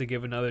rules to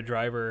give another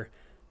driver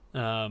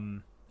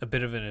a a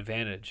bit of an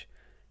advantage.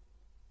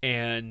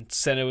 And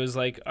Senna was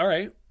like, all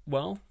right,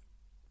 well,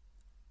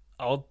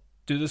 I'll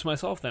do this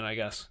myself then, I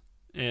guess.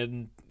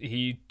 And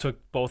he took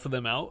both of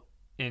them out,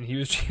 and he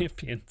was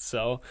champion.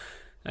 So,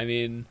 I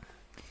mean,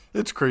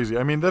 it's crazy.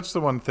 I mean, that's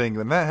the one thing.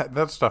 When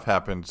that stuff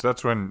happens,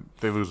 that's when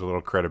they lose a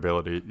little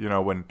credibility. You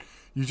know, when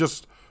you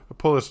just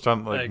pull a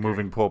stunt like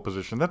moving pole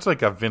position, that's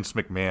like a Vince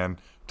McMahon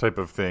type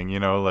of thing. You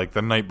know, like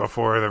the night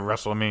before the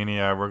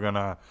WrestleMania, we're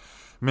gonna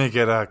make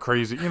it a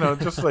crazy. You know,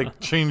 just like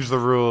change the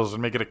rules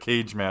and make it a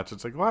cage match.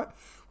 It's like, what?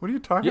 What are you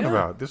talking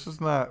about? This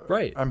is not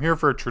right. I'm here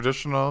for a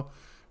traditional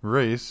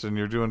race, and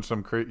you're doing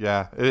some crazy.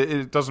 Yeah,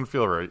 it doesn't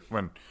feel right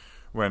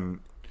when.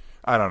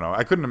 I don't know.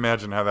 I couldn't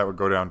imagine how that would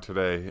go down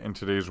today in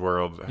today's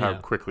world. How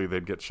quickly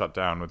they'd get shut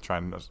down with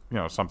trying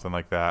to, something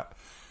like that.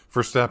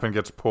 Verstappen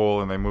gets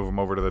pole and they move him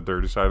over to the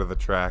dirty side of the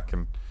track,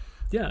 and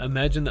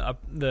imagine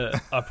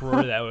the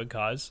uproar that would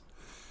cause.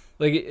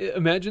 Like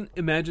imagine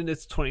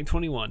it's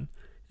 2021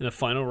 in the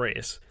final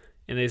race,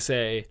 and they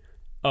say,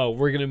 "Oh,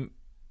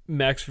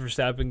 Max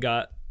Verstappen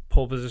got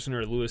pole position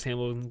or Lewis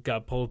Hamilton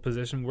got pole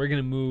position. We're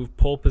gonna move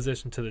pole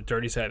position to the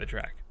dirty side of the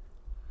track."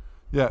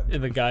 Yeah,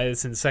 and the guy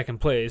that's in second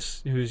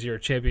place, who's your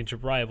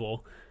championship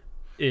rival,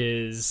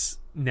 is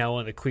now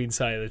on the clean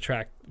side of the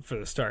track for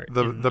the start.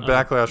 The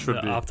backlash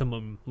would be the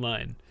optimum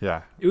line.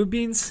 Yeah, it would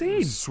be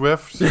insane.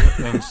 Swift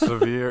and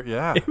severe.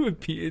 Yeah, it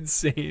would be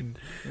insane.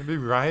 It'd be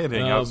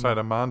rioting outside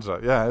of Monza.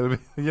 Yeah, it would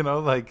be,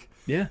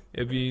 yeah,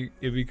 it'd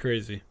be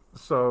crazy.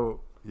 So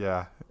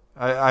yeah,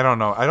 I don't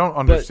know. I don't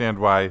understand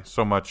why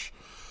so much.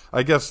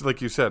 I guess,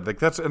 like you said, I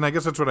guess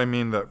that's what I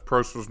mean. That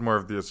Prost was more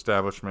of the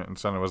establishment and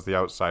Senna was the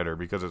outsider,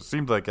 because it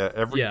seemed like at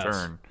every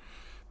turn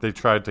they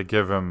tried to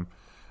give him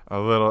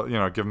a little,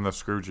 give him the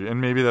Scrooge. And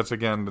maybe that's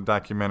again the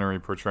documentary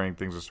portraying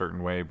things a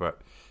certain way,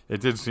 but it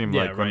did seem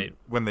like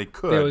when they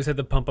could, they always had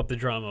to pump up the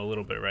drama a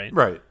little bit, right?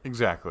 Right,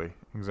 exactly.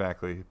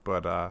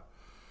 But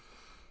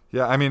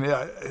yeah, I mean,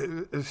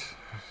 it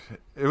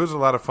was a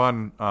lot of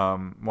fun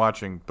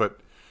watching. But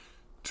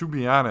to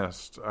be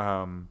honest.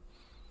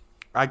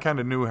 I kind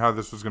of knew how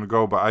this was going to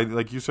go, but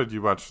like you said,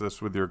 you watched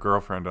this with your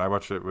girlfriend, and I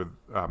watched it with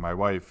my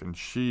wife, and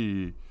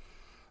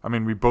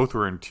we both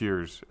were in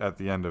tears at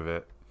the end of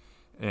it.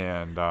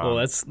 And well,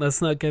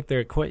 let's not get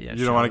there quite yet.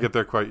 You don't want to get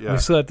there quite yet. We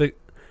still have to.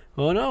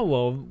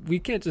 Well, we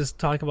can't just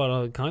talk about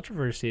all the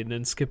controversy and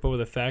then skip over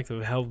the fact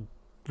of how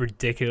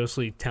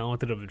ridiculously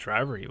talented of a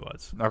driver he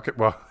was. Okay,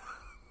 well,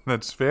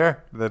 that's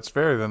fair.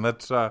 Then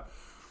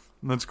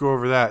let's go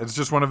over that. It's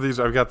just one of these.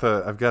 I've got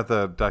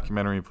the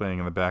documentary playing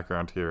in the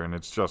background here, and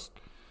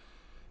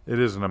it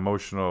is an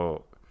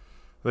emotional,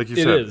 like you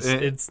said.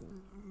 It is.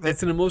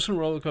 It's an emotional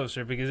roller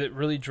coaster because it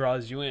really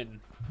draws you in.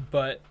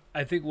 But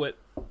I think what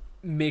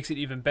makes it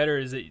even better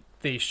is that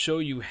they show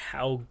you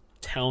how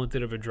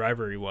talented of a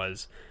driver he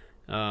was.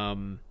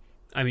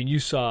 You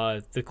saw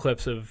the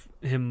clips of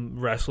him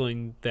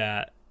wrestling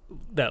that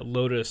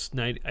Lotus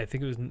 90. I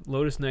think it was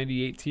Lotus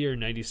 98T or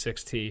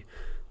 96T.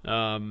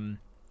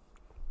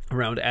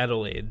 Around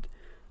Adelaide.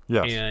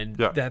 Yes. And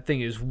that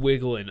thing is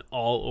wiggling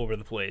all over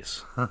the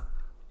place.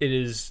 It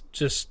is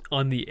just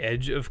on the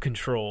edge of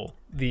control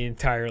the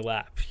entire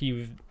lap.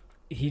 He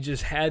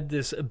just had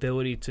this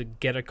ability to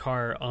get a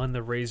car on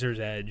the razor's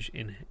edge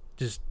and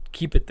just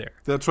keep it there.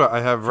 That's what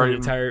I have for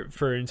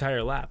an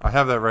entire lap. I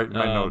have that right in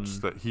my notes,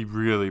 that he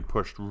really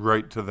pushed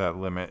right to that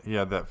limit. He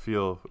had that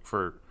feel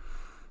for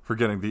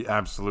getting the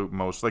absolute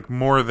most, like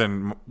more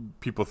than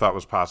people thought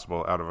was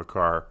possible out of a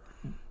car.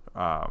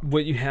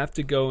 What you have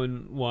to go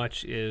and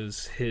watch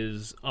is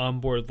his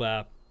onboard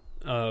lap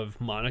of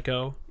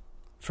Monaco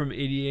from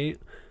 '88.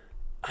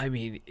 I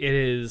mean,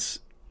 it's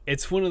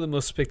one of the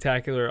most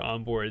spectacular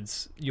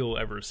onboards you'll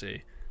ever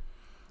see.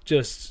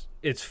 Just,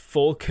 it's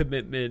full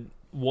commitment,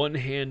 one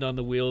hand on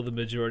the wheel the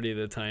majority of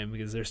the time,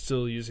 because they're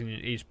still using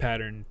an H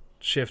pattern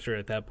shifter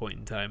at that point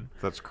in time.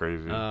 That's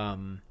crazy.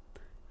 And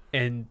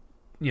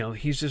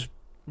he's just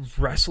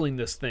wrestling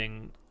this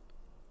thing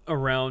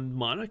around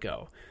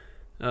Monaco.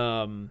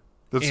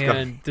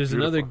 There's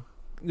another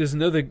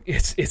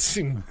it's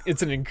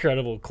an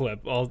incredible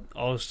clip.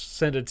 I'll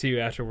send it to you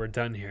after we're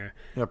done here.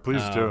 Yeah,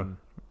 please do.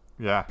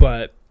 Yeah.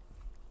 But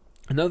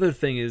another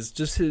thing is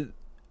just to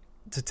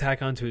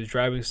tack onto his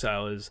driving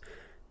style is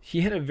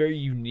he had a very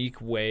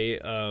unique way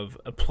of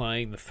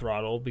applying the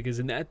throttle, because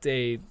in that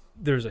day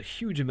there's a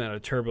huge amount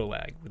of turbo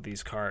lag with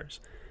these cars,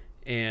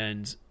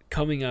 and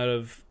coming out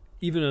of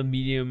even a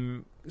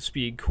medium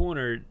speed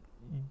corner,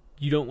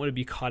 you don't want to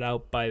be caught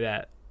out by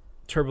that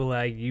turbo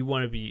lag. You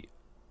want to be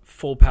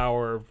full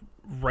power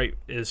right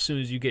as soon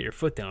as you get your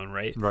foot down,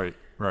 right? Right.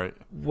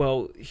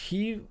 Well,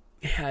 he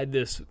had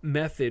this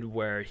method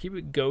where he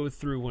would go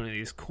through one of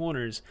these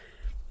corners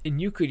and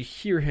you could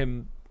hear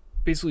him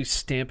basically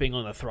stamping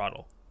on the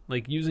throttle,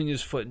 like using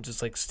his foot and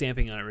just like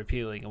stamping on it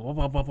repeatedly.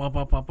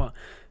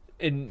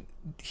 And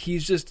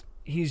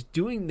he's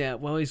doing that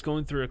while he's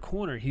going through a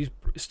corner. He's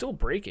still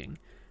braking,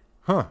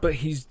 but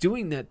he's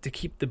doing that to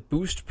keep the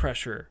boost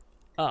pressure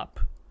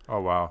up.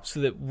 Oh, wow. So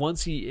that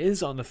once he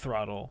is on the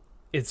throttle,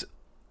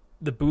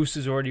 the boost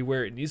is already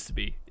where it needs to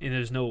be, and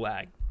there's no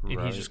lag. and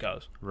he just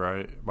goes.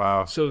 Right.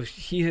 Wow. So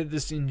he had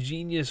this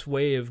ingenious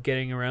way of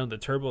getting around the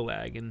turbo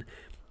lag, and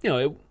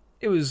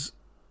it was,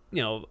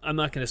 I'm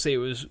not going to say it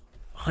was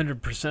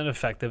 100%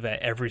 effective at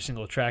every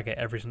single track at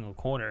every single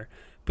corner,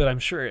 but I'm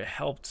sure it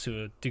helped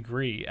to a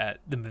degree at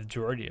the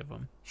majority of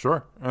them.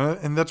 Sure.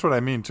 And that's what I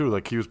mean, too.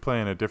 Like, he was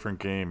playing a different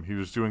game. He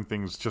was doing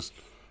things just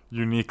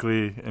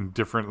uniquely and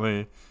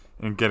differently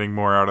and getting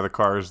more out of the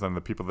cars than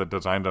the people that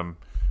designed them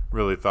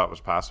really thought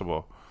was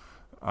possible.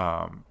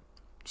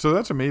 So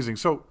that's amazing.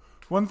 So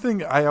one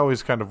thing I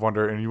always kind of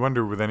wonder, and you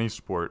wonder with any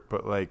sport,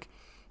 but like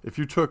if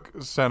you took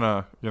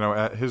Senna,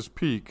 at his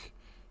peak,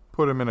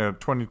 put him in a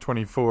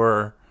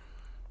 2024,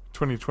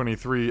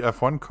 2023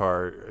 F1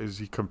 car, is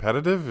he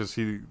competitive? Is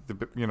he,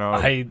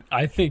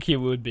 I think he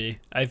would be.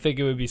 I think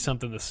it would be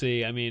something to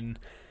see. I mean,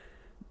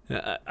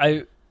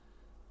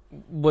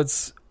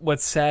 what's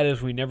sad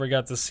is we never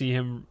got to see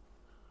him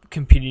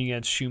competing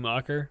against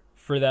Schumacher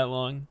for that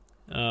long.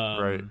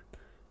 Right.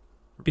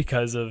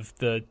 Because of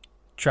the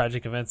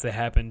tragic events that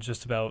happened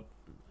just about,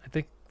 I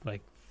think,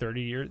 like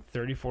 40 years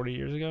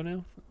ago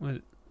now.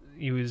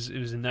 It was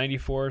in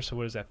 94, so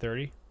what is that,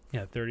 30?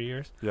 Yeah, 30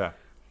 years. Yeah,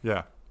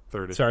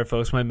 30. Sorry,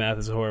 folks, my math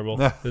is horrible.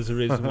 There's a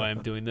reason why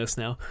I'm doing this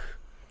now.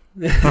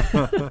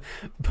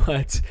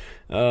 But,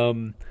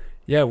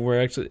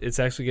 it's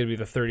actually going to be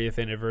the 30th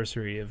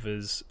anniversary of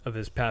his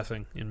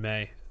passing in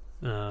May.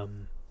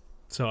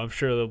 So I'm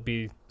sure there'll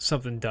be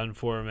something done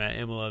for him at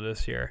Imola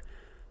this year.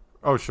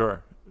 Oh,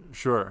 sure.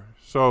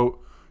 So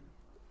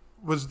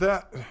was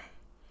that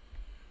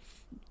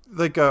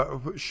like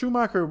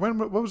Schumacher?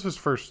 What was his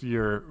first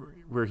year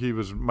where he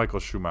was Michael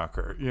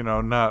Schumacher?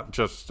 Not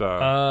just.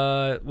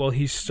 Well,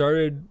 he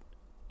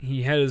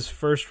had his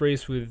first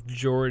race with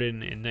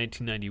Jordan in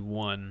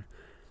 1991,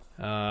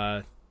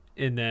 and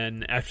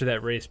then after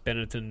that race,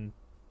 Benetton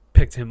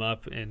picked him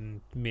up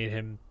and made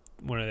him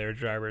one of their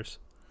drivers.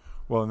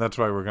 Well, and that's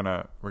why we're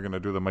gonna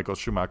do the Michael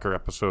Schumacher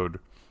episode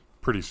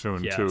pretty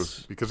soon too,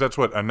 because that's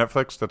what That's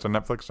a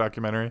Netflix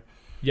documentary.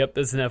 Yep,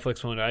 that's a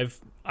Netflix one.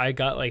 I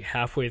got like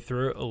halfway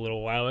through it a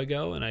little while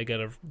ago, and I got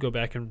to go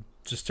back and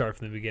just start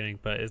from the beginning.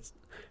 But it's,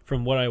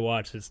 from what I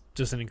watched, it's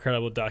just an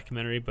incredible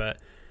documentary. But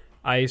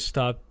I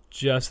stopped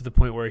just at the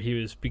point where he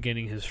was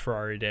beginning his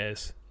Ferrari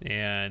days,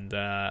 and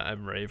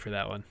I'm ready for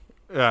that one.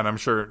 Yeah, and I'm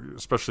sure,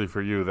 especially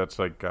for you, that's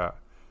like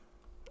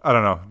I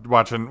don't know,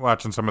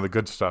 watching some of the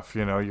good stuff.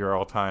 Your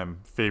all-time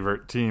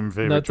favorite team,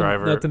 favorite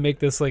driver. Not to make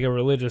this like a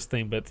religious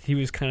thing, but he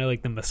was kind of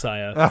like the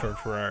Messiah for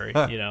Ferrari.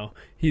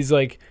 He's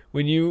like,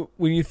 when you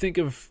think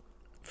of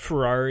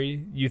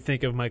Ferrari, you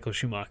think of Michael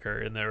Schumacher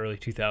in the early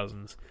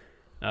 2000s.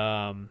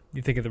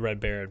 You think of the Red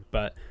Baron,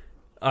 but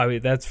I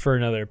mean that's for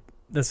another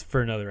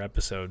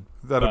episode.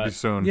 That'll be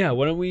soon. Yeah,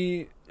 why don't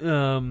we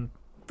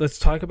let's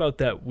talk about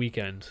that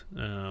weekend.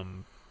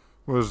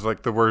 It was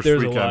like the worst there's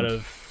weekend. A lot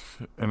of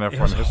in F1 it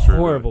was history. A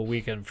horrible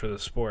weekend for the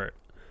sport.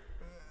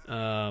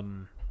 I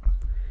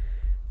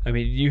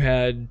mean, you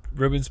had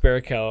Rubens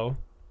Barrichello.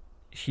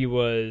 He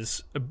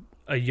was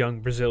a young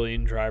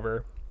Brazilian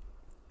driver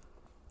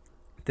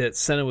that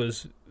Senna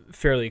was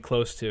fairly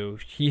close to.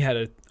 He had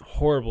a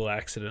horrible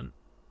accident,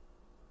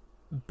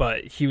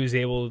 but he was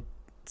he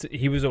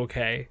was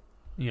okay.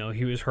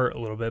 He was hurt a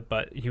little bit,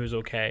 but he was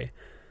okay.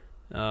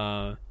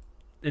 And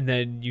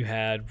then you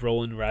had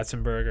Roland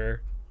Ratzenberger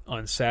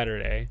on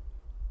Saturday,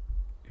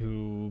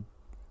 who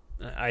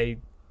I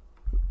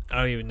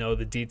don't even know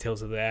the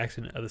details of the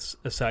accident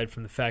aside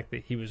from the fact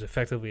that he was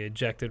effectively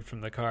ejected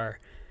from the car.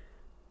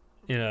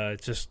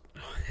 It's just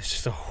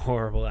a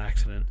horrible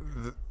accident.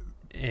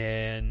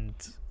 And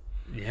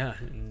yeah,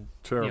 and,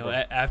 terrible.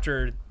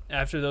 After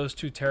those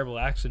two terrible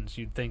accidents,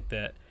 you'd think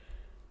that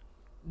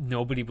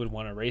nobody would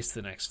want to race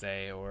the next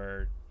day,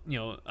 or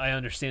I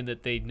understand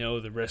that they know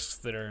the risks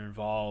that are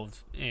involved,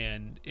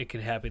 and it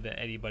can happen to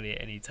anybody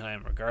at any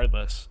time,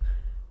 regardless.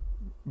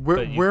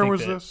 Where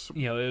was this?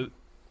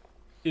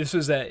 This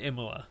was at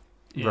Imola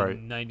in right.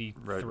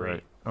 93.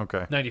 Right.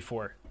 Okay.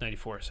 94,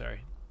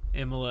 sorry.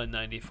 Imola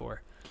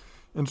 94.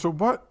 And so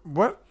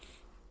what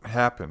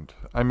happened?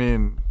 I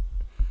mean,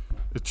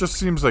 it just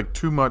seems like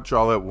too much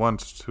all at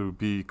once to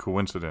be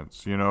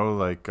coincidence,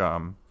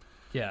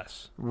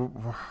 Yes.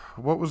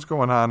 What was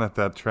going on at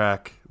that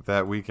track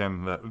that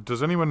weekend?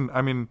 Does anyone,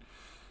 I mean,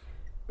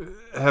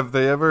 have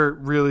they ever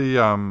really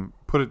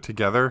put it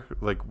together?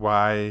 Like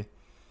why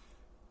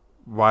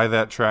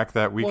that track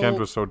that weekend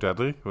was so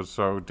deadly, was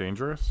so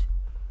dangerous?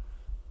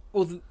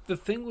 Well, the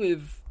thing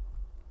with,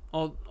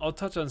 I'll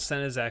touch on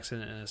Senna's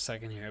accident in a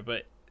second here,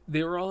 but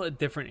they were all at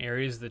different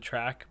areas of the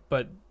track,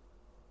 but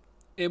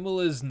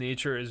Imola's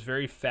nature is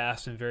very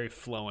fast and very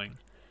flowing.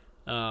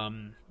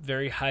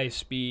 Very high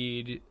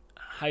speed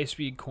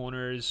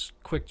corners,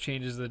 quick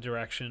changes of the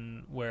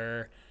direction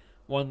where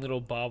one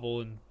little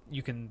bobble and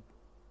you can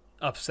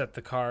upset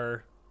the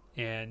car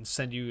and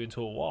send you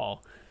into a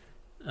wall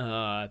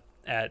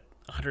at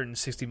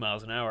 160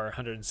 miles an hour,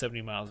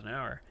 170 miles an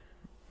hour.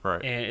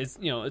 Right. And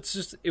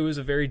it was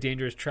a very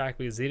dangerous track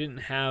because they didn't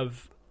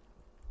have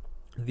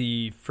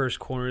the first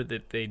corner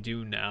that they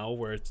do now,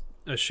 where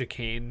a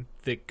chicane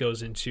that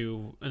goes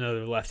into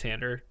another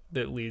left-hander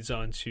that leads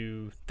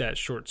onto that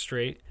short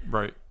straight.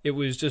 Right. It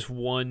was just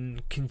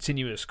one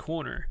continuous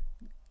corner.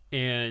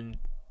 And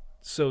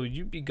so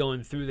you'd be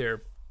going through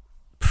there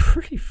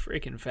pretty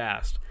freaking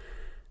fast.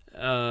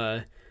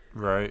 Right.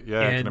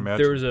 Yeah, and I can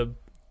imagine.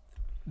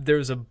 There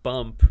was a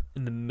bump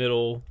in the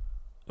middle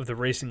of the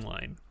racing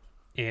line.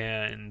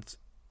 And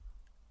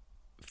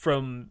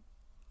from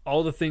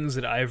all the things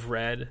that I've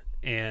read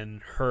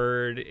and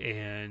heard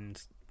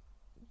and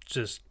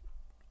just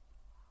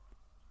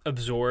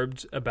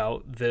absorbed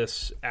about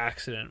this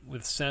accident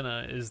with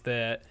Senna is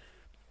that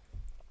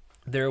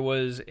there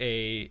was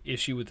a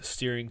issue with the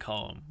steering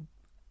column,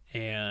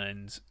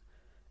 and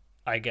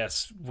I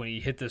guess when he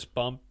hit this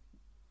bump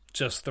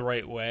just the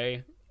right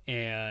way,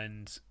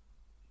 and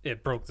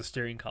it broke the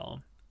steering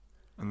column.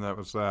 And that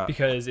was that.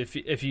 Because if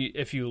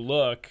you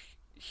look,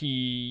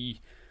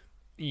 he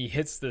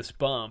hits this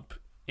bump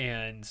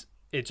and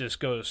it just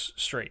goes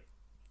straight.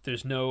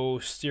 There's no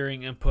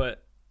steering input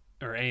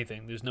or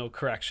anything. There's no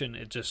correction.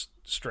 It's just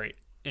straight.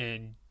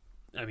 And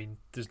I mean,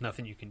 there's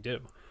nothing you can do.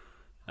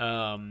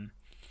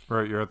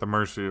 Right, you're at the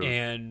mercy of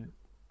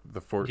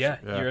the force. Yeah,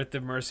 you're at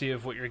the mercy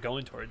of what you're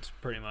going towards,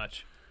 pretty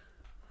much.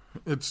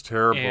 It's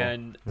terrible.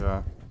 And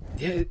yeah,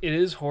 it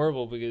is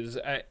horrible because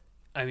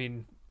I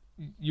mean,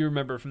 you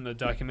remember from the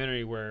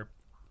documentary where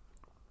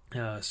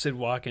Sid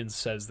Watkins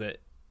says that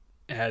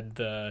had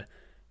the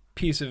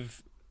piece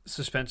of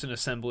suspension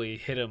assembly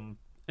hit him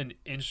an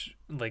inch,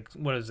 like,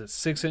 what is it,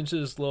 6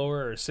 inches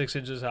lower or 6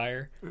 inches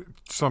higher,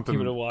 something he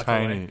would have walked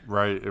tiny away.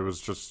 Right, it was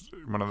just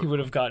he would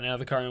have gotten out of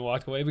the car and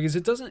walked away, because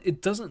it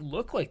doesn't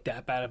look like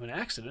that bad of an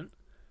accident.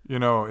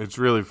 It's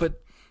really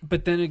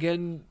but then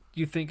again,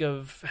 you think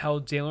of how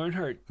Dale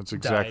Earnhardt that's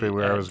exactly died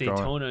where I at was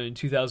Daytona going in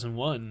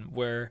 2001,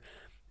 where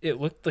it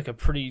looked like a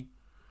pretty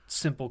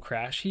simple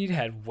crash. He'd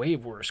had way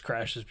worse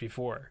crashes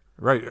before.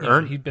 Right,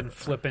 he'd been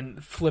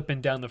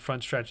flipping down the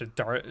front stretch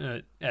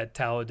at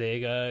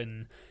Talladega,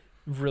 and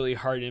really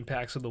hard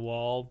impacts of the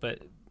wall.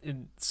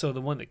 So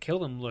the one that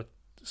killed him looked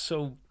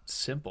so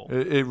simple.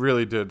 It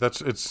really did.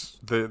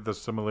 The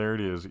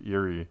similarity is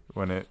eerie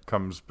when it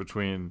comes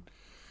between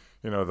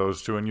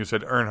those two. And you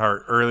said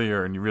Earnhardt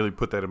earlier, and you really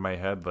put that in my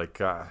head.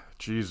 Like,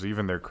 geez,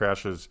 even their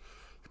crashes,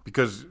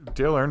 because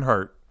Dale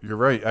Earnhardt. You're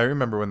right. I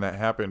remember when that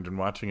happened and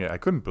watching it. I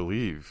couldn't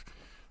believe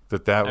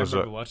that was. I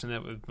remember watching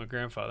that with my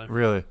grandfather.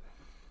 Really.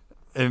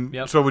 And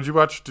yep. So, did you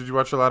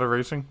watch a lot of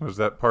racing? Was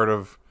that part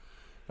of?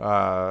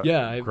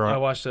 I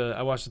watched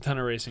a ton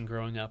of racing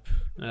growing up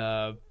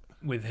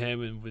with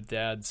him and with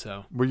Dad.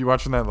 So were you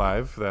watching that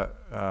live? Yes,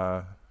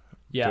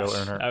 Dale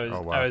Earnhardt? I was.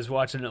 Oh, wow. I was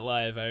watching it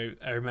live.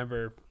 I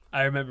remember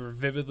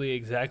vividly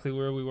exactly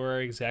where we were,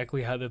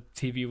 exactly how the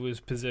TV was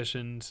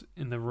positioned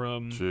in the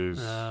room. Jeez.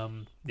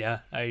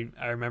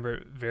 I remember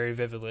it very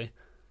vividly.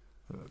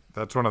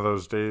 That's one of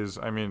those days.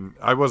 I mean,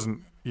 I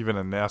wasn't even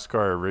a NASCAR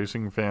or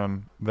racing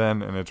fan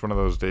then, and it's one of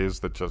those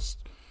days that just,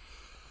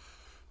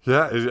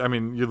 I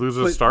mean, you lose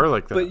a star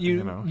like that. But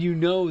you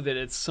know that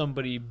it's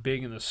somebody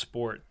big in the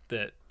sport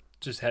that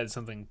just had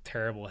something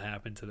terrible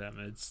happen to them.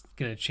 It's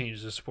going to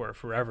change the sport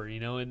forever,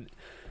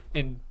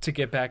 And to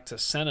get back to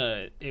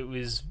Senna, it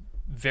was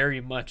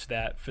very much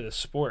that for the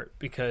sport,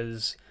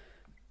 because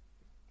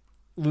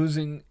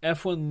losing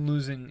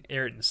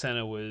Ayrton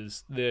Senna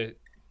was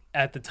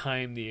at the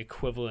time the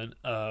equivalent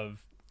of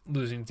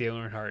losing Dale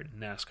Earnhardt in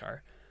NASCAR,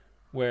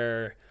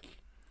 where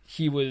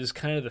he was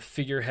kind of the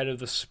figurehead of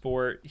the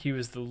sport. He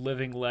was the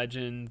living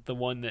legend, the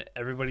one that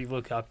everybody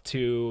looked up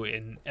to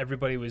and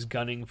everybody was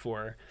gunning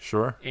for.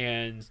 Sure.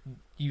 And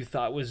you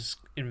thought was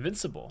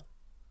invincible.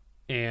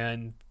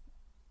 And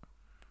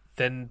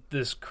then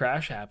this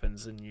crash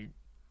happens, and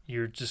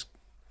you're just,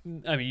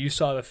 I mean, you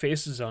saw the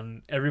faces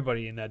on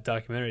everybody in that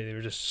documentary. They were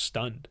just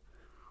stunned.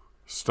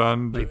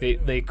 Like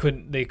they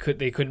couldn't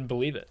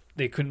believe it.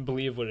 They couldn't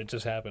believe what had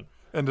just happened.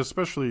 And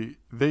especially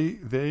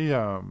they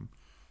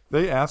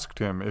asked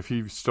him if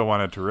he still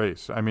wanted to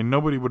race. I mean,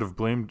 nobody would have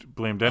blamed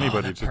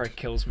anybody. That part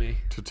kills me.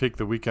 To take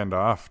the weekend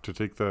off, to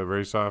take the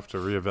race off, to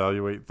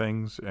reevaluate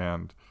things,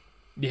 and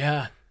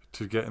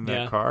to get in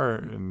that car,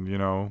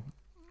 and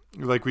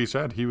like we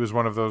said, he was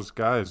one of those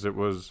guys that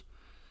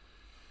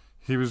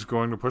he was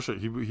going to push it.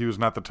 He was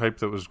not the type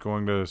that was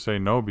going to say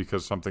no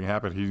because something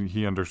happened.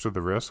 He understood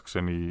the risks,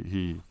 and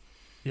he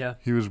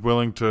was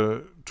willing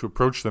to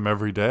approach them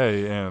every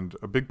day. And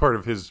a big part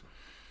of his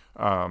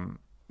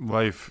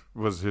life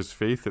was his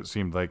faith, it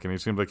seemed like, and he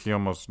seemed like he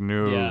almost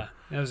knew. Yeah,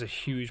 that was a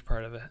huge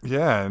part of it.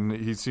 Yeah, and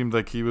he seemed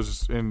like he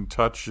was in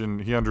touch,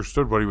 and he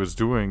understood what he was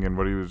doing and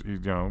what he was,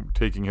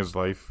 taking his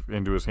life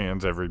into his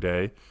hands every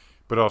day,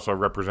 but also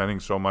representing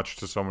so much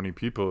to so many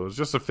people. It was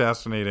just a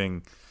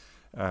fascinating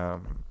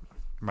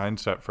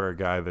mindset for a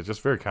guy that's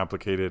just very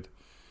complicated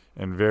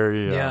and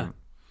very, I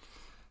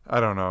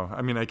don't know.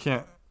 I mean, I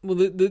can't. Well,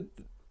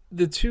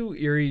 the two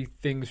eerie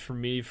things for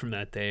me from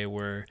that day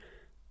were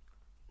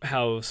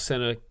how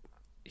Senna,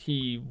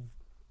 he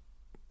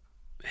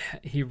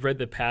read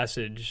the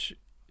passage,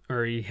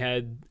 or he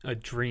had a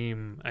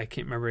dream. I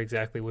can't remember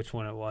exactly which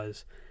one it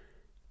was.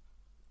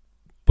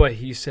 But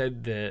he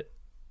said that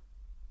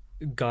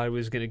God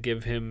was going to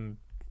give him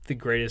the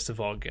greatest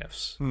of all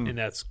gifts, and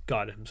that's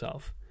God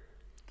himself.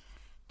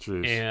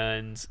 Jeez.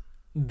 And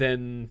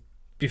then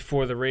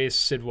before the race,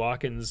 Sid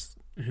Watkins,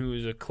 who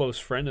is a close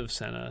friend of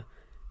Senna,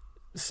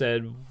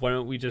 said, why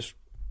don't we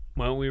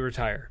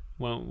retire?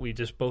 Why don't we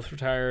just both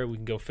retire? We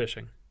can go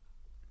fishing.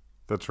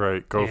 That's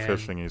right. Go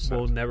fishing, he said.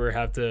 We'll never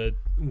have to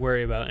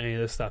worry about any of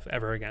this stuff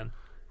ever again.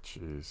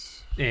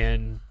 Jeez.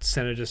 And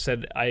Senna just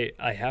said, I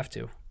have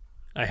to.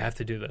 I have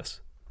to do this.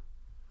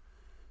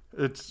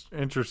 It's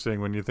interesting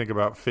when you think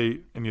about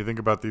fate and you think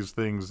about these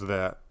things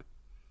that,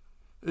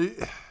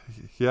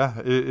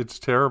 it's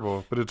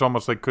terrible. But it's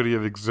almost like, could he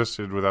have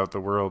existed without the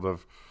world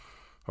of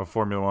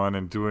Formula One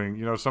and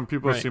doing, some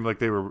people seem like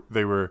they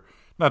were,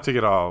 not to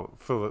get all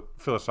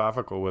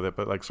philosophical with it,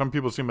 but like some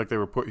people seem like they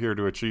were put here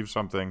to achieve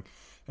something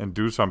and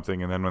do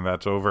something. And then when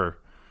that's over,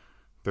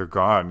 they're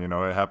gone.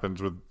 It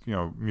happens with,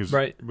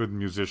 with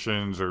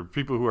musicians or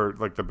people who are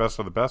like the best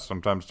of the best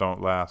sometimes don't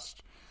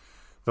last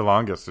the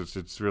longest.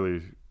 It's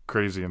really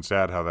crazy and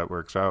sad how that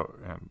works out.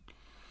 And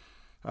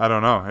I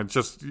don't know. It's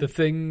just the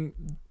thing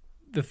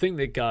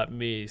that got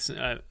me.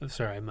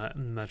 Sorry, I'm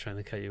not trying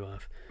to cut you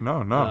off.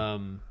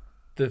 No.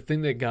 The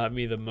thing that got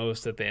me the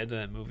most at the end of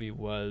that movie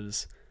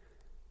was,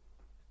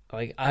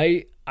 like,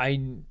 I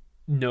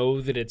know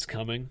that it's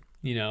coming,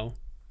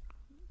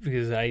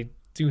 because I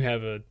do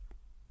have a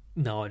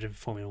knowledge of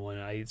Formula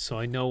One. So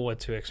I know what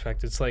to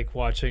expect. It's like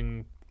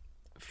watching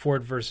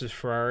Ford versus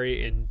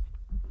Ferrari and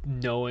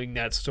knowing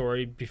that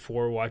story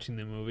before watching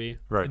the movie.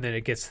 Right. And then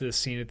it gets to the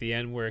scene at the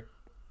end where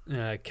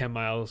Ken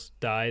Miles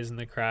dies in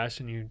the crash,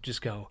 and you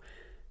just go,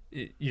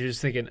 you're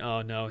just thinking,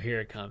 oh no, here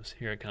it comes.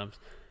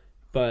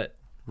 But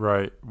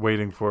right,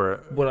 waiting for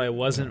it. What I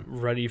wasn't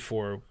ready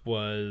for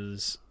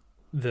was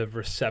the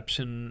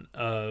reception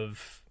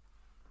of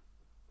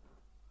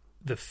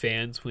the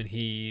fans when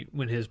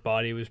his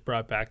body was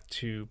brought back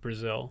to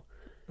Brazil.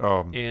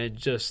 And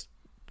just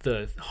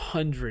the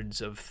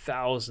hundreds of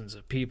thousands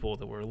of people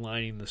that were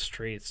lining the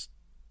streets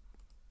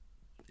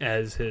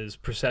as his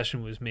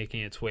procession was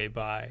making its way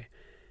by,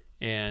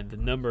 and the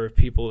number of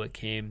people that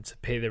came to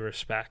pay their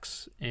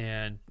respects.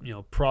 And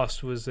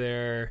Prost was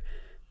there,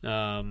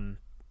 Ron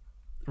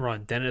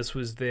Dennis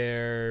was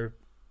there,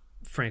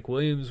 Frank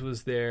Williams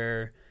was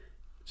there.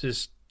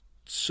 Just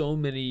so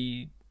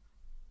many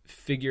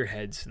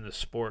figureheads in the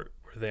sport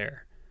were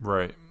there.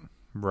 Right.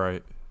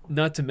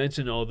 Not to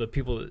mention all the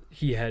people that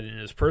he had in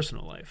his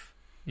personal life,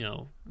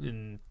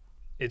 and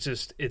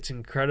it's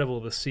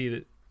incredible to see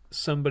that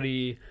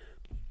somebody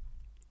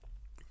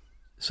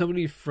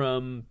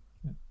from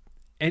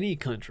any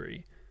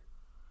country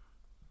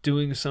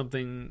doing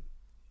something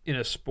in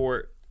a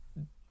sport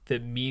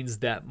that means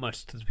that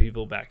much to the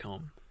people back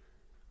home.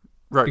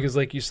 Right. Because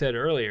like you said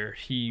earlier,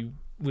 he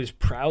was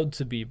proud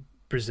to be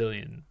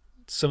Brazilian.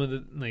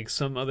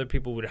 Some other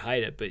people would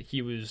hide it, but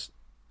he was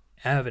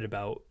avid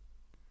about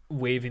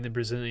waving the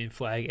Brazilian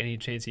flag any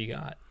chance he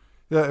got.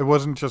 Yeah, it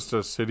wasn't just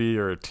a city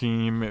or a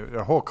team,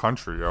 a whole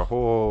country, a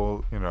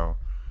whole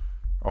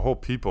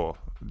people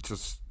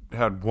just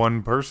had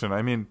one person.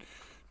 I mean,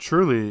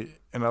 truly,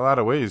 in a lot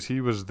of ways,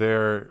 he was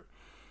there.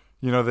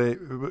 You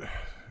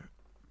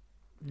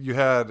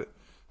had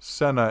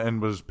Senna, and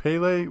was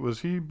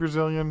he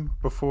Brazilian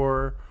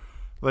before?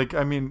 Like,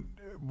 I mean,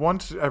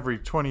 once every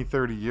 20,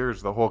 30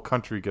 years, the whole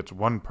country gets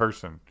one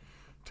person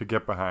to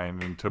get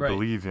behind and to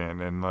believe in.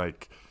 And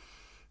like,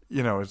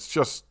 it's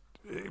just,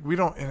 we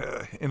don't,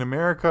 in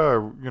America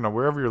or,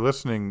 wherever you're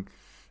listening,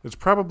 it's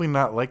probably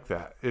not like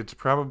that. It's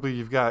probably,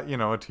 you've got,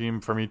 a team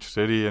from each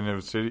city, and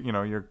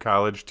your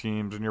college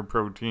teams and your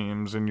pro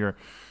teams and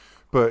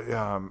but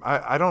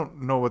I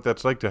don't know what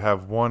that's like to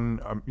have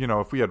one,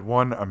 if we had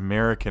one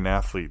American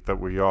athlete that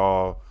we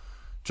all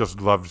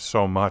just loved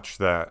so much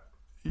that,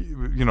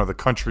 the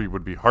country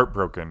would be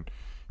heartbroken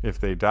if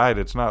they died.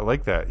 It's not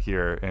like that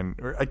here. And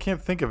I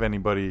can't think of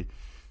anybody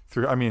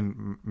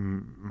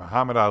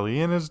Muhammad Ali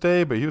in his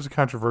day, but he was a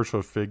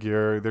controversial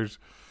figure.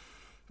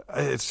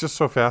 It's just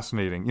so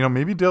fascinating.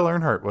 Maybe Dale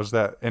Earnhardt was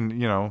that. And,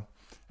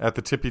 at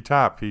the tippy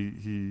top,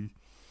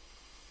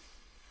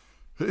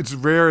 it's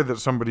rare that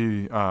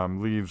somebody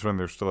leaves when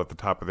they're still at the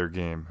top of their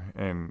game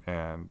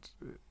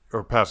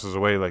or passes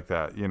away like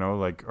that.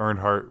 Like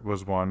Earnhardt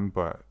was one,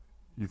 but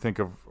you think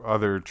of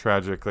other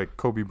tragic, like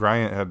Kobe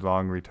Bryant had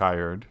long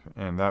retired,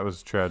 and that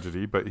was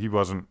tragedy, but he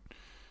wasn't,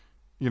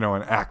 an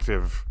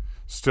active,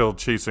 still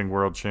chasing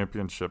world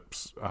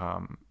championships.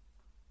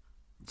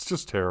 It's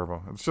just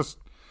terrible. It's just,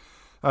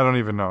 I don't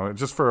even know. It's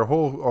just for a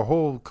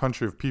whole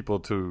country of people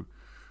to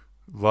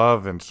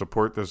love and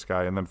support this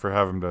guy, and then for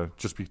him to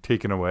just be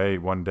taken away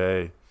one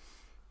day.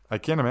 I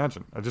can't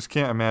imagine. I just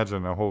can't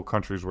imagine a whole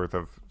country's worth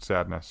of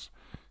sadness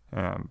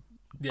and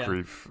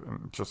grief,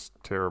 and just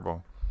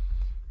terrible.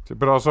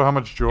 But also how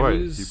much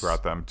joy he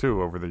brought them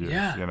too over the years.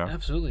 Yeah,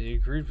 absolutely. I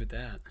agreed with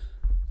that.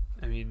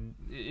 I mean,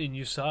 and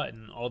you saw it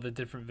in all the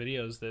different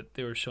videos that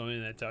they were showing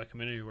in that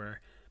documentary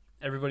where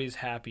everybody's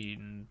happy,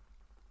 and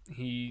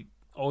he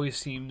always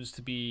seems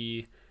to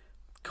be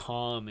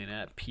calm and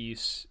at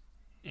peace,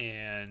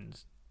 and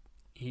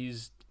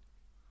he's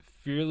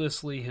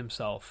fearlessly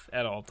himself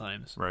at all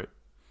times. Right.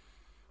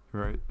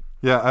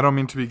 Yeah, I don't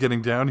mean to be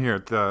getting down here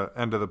at the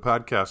end of the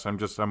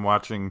podcast. I'm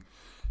watching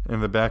in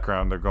the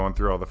background. They're going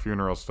through all the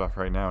funeral stuff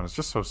right now, and it's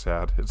just so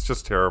sad. It's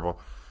just terrible.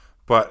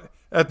 But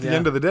at the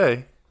end of the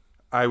day,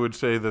 I would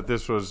say that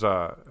this was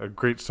a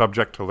great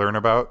subject to learn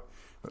about.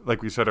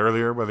 Like we said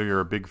earlier, whether you're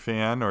a big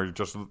fan or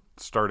just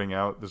starting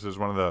out, this is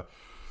one of the,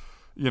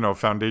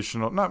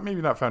 foundational,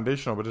 maybe not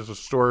foundational, but it's a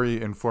story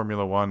in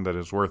Formula One that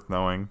is worth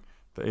knowing.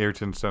 The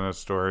Ayrton Senna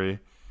story.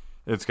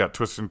 It's got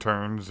twists and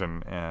turns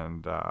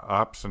and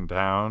ups and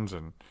downs.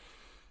 And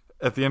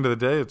at the end of the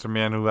day, it's a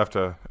man who left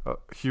a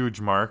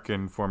huge mark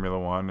in Formula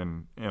One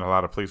and in a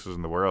lot of places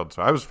in the world.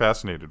 So I was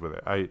fascinated with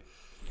it.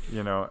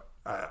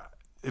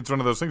 It's one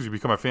of those things, you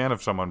become a fan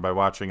of someone by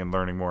watching and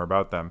learning more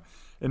about them.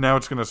 And now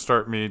it's going to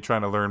start me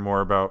trying to learn more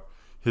about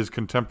his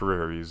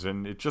contemporaries.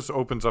 And it just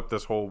opens up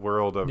this whole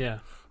world of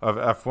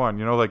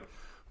F1. Like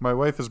my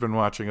wife has been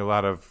watching a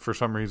lot of, for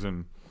some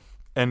reason,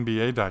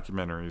 NBA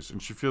documentaries.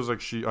 And she feels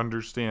like she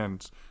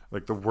understands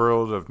like the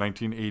world of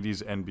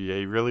 1980s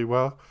NBA really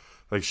well.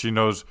 Like she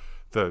knows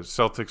the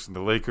Celtics and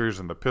the Lakers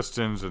and the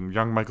Pistons and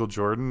young Michael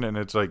Jordan. And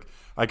it's like,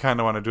 I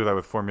kind of want to do that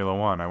with Formula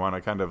One. I want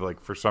to kind of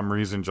like, for some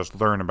reason, just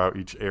learn about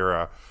each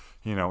era,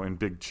 in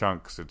big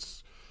chunks.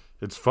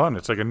 It's fun.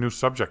 It's like a new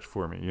subject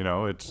for me.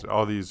 It's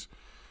all these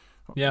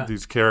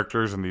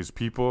characters and these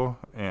people.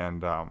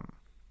 And I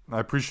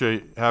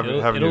appreciate having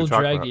you talk about it. It'll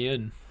drag you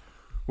in.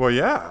 Well,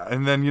 yeah.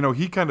 And then,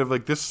 he kind of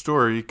like this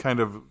story kind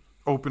of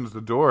opens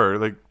the door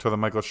like to the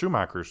Michael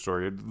Schumacher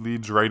story. It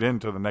leads right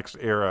into the next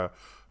era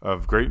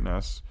of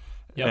greatness.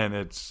 Yep. And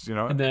it's,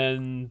 And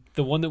then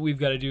the one that we've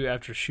got to do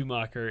after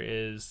Schumacher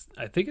is,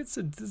 I think it's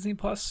a Disney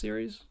Plus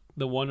series.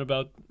 The one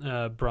about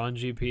Braun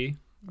GP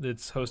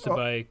that's hosted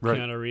by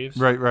Keanu Reeves.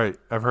 Right.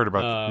 I've heard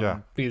about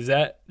that. Because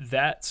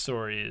that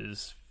story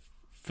is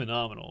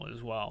phenomenal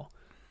as well,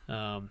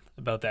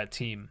 about that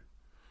team.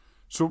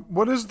 So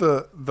what is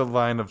the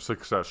line of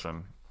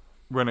succession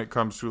when it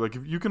comes to, like,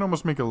 if you can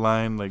almost make a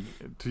line, like,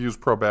 to use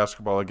pro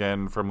basketball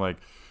again, from, like,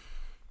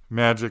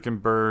 Magic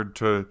and Bird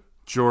to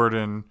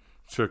Jordan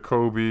to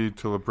Kobe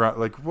to LeBron,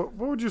 like, what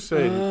would you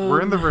say?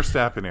 We're in the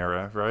Verstappen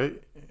era,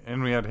 right?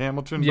 And we had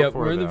Hamilton before that.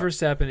 We're in the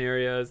Verstappen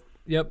area.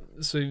 Yep.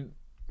 So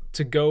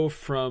to go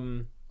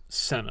from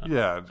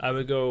Senna, I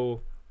would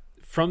go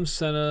from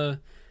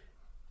Senna.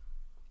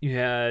 You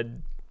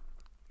had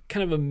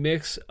kind of a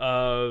mix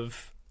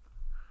of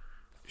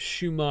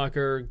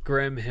Schumacher,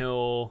 Graham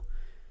Hill,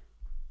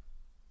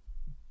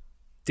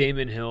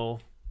 Damon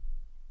Hill.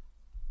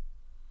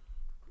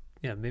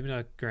 Yeah, maybe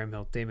not Graham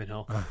Hill, Damon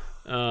Hill.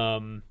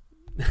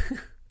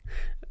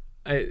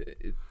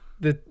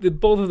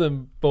 Both of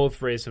them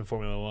raced in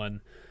Formula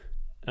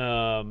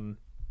One.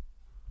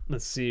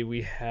 Let's see,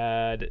 we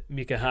had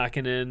Mika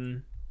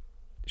Hakkinen,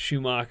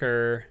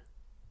 Schumacher.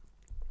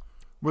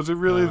 Was it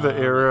really the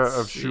era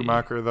of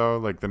Schumacher, though?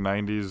 Like the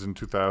 90s and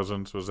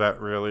 2000s? Was that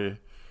really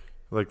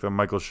like the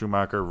Michael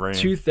Schumacher reign?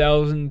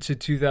 2000 to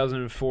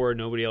 2004,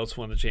 nobody else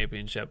won the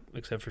championship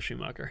except for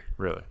Schumacher.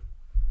 Really?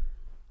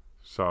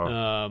 So,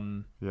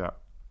 yeah.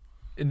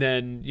 And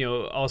then,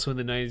 also in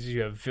the 90s,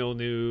 you have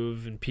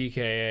Villeneuve and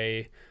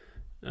PKA.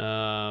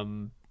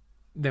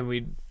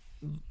 Then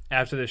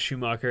after the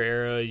Schumacher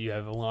era, you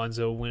have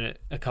Alonso win it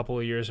a couple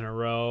of years in a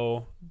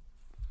row.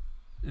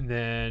 And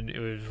then it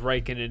was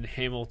Raikkonen,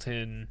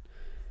 Hamilton,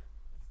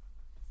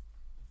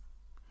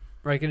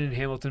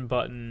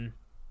 Button,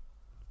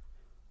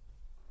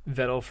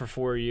 Vettel for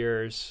 4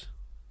 years,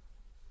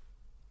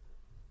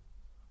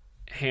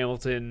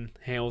 Hamilton,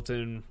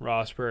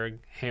 Rosberg,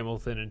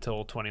 Hamilton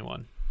until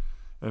 21.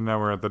 And now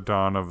we're at the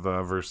dawn of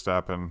the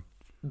Verstappen.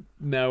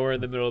 Now we're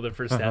in the middle of the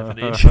Verstappen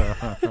age.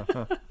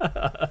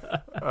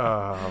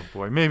 Oh,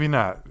 boy. Maybe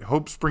not.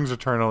 Hope springs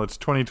eternal. It's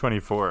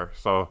 2024.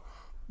 So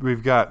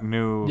we've got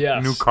new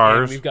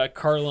cars. We've got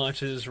car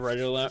launches right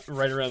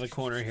around the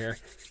corner here.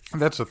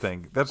 That's the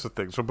thing.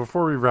 So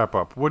before we wrap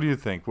up, what do you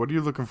think? What are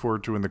you looking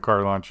forward to in the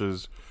car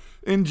launches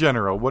in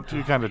general? What do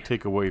you kind of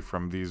take away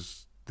from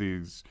these?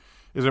 Is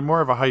it more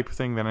of a hype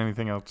thing than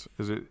anything else?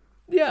 Is it?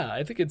 Yeah,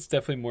 I think it's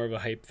definitely more of a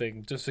hype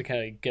thing, just to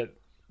kind of get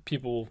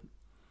people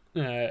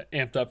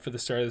amped up for the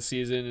start of the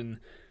season and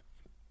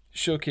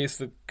showcase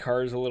the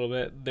cars a little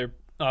bit. They're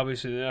not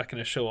going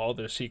to show all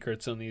their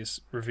secrets on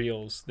these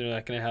reveals. They're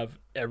not going to have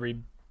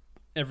every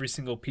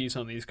single piece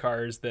on these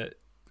cars that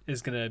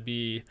is going to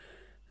be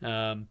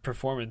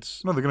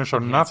performance. No, they're going to show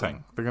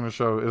nothing. They're going to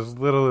show as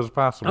little as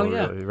possible,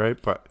 really,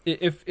 right? But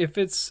if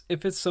it's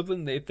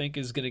something they think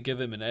is going to give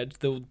them an edge,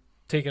 they'll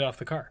take it off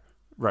the car.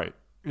 Right.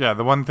 Yeah,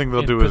 the one thing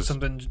they'll do is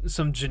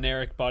some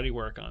generic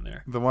bodywork on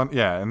there.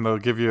 And they'll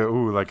give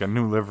you like a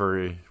new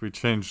livery. We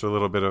changed a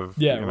little bit of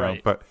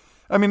right. But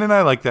I mean, and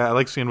I like that. I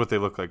like seeing what they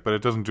look like, but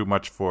it doesn't do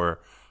much for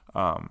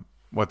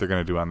what they're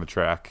going to do on the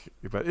track.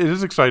 But it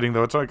is exciting,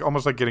 though. It's like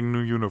almost like getting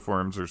new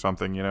uniforms or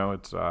something.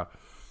 It's the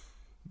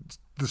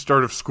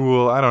start of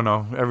school. I don't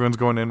know. Everyone's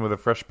going in with a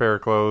fresh pair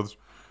of clothes,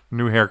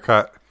 new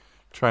haircut,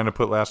 trying to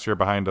put last year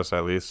behind us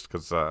at least,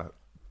 because that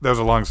was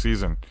a long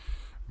season.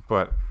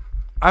 But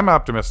I'm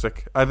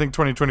optimistic. I think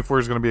 2024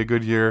 is going to be a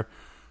good year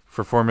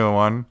for Formula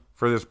One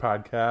for this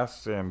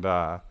podcast. And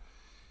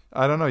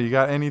I don't know. You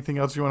got anything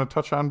else you want to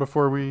touch on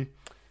before we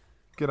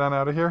get on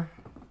out of here?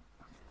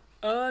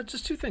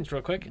 Just two things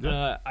real quick.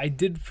 Yeah. I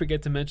did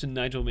forget to mention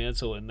Nigel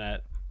Mansell in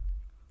that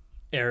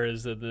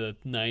eras of the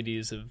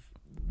 90s, of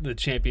the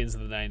champions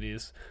of the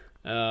 90s.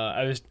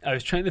 I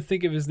was trying to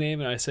think of his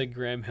name, and I said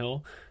Graham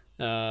Hill.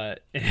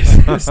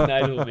 It's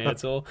Nigel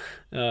Mansell.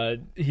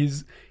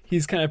 He's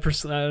kind of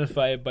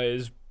personified by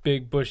his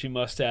big bushy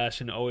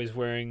mustache and always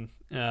wearing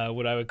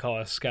what I would call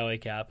a scally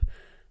cap.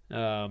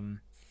 And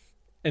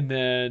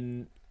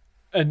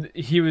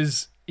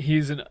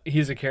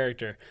he's a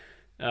character.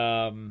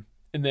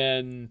 And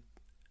then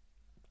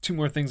two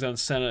more things on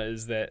Senna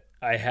is that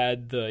I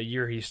had the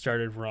year he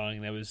started wrong,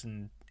 and that was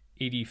in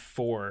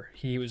 84.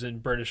 He was in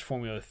British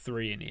Formula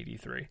 3 in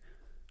 83.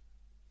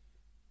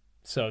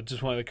 So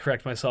just wanted to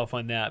correct myself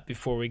on that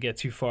before we get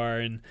too far.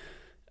 And,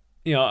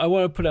 I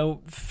want to put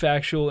out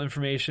factual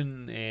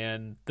information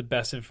and the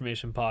best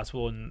information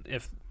possible. And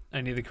if I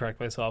need to correct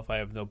myself, I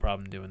have no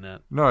problem doing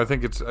that. No, I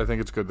think it's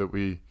good that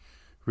we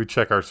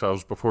check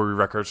ourselves before we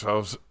wreck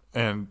ourselves.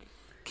 And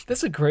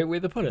that's a great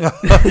way to put it.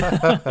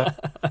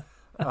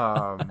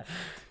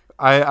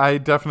 I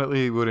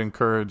definitely would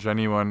encourage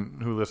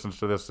anyone who listens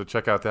to this to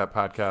check out that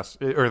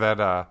podcast or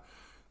that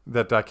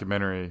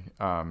documentary.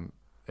 And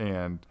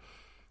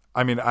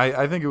I mean,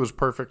 I think it was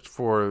perfect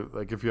for,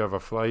 like, if you have a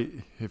flight,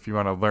 if you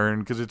want to learn,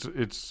 because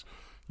it's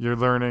you're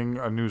learning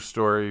a new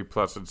story.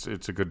 Plus,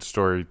 it's a good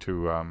story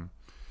to. I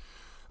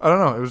don't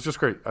know. It was just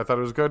great. I thought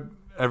it was good.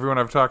 Everyone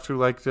I've talked to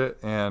liked it,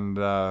 and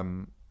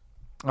I'm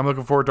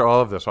looking forward to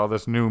all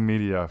this new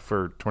media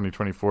for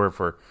 2024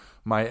 for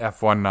my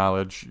F1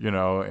 knowledge,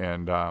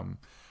 and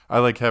I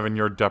like having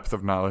your depth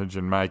of knowledge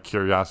and my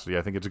curiosity.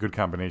 I think it's a good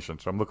combination,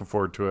 so I'm looking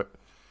forward to it.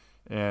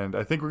 And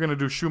I think we're going to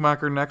do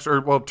Schumacher next,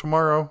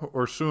 tomorrow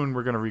or soon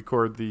we're going to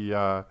record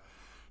the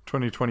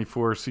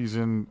 2024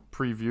 season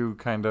preview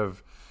kind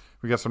of.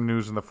 We got some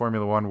news in the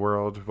Formula One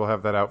world. We'll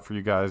have that out for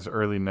you guys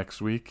early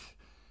next week.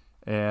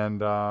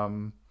 And I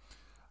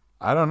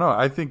don't know.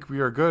 I think we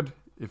are good.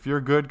 If you're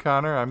good,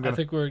 Connor, I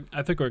think we're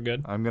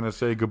good. I'm gonna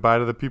say goodbye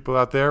to the people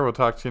out there. We'll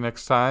talk to you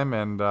next time,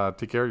 and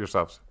take care of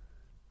yourselves.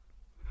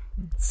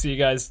 See you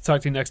guys.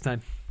 Talk to you next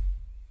time.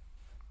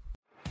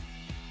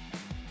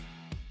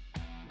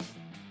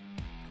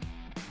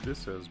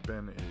 This has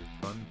been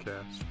a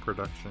Funcast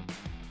production.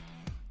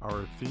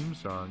 Our theme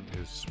song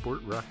is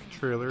Sport Rock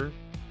Trailer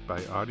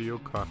by Audio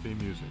Coffee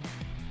Music.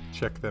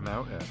 Check them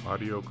out at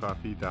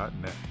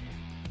audiocoffee.net.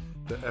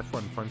 The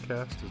F1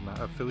 Funcast is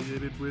not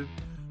affiliated with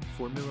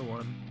Formula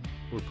One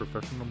or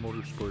professional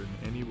motorsport in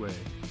any way,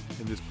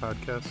 and this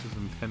podcast is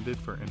intended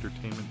for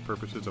entertainment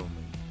purposes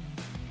only.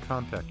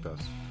 Contact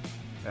us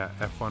at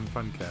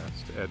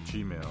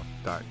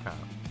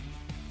f1funcast@gmail.com.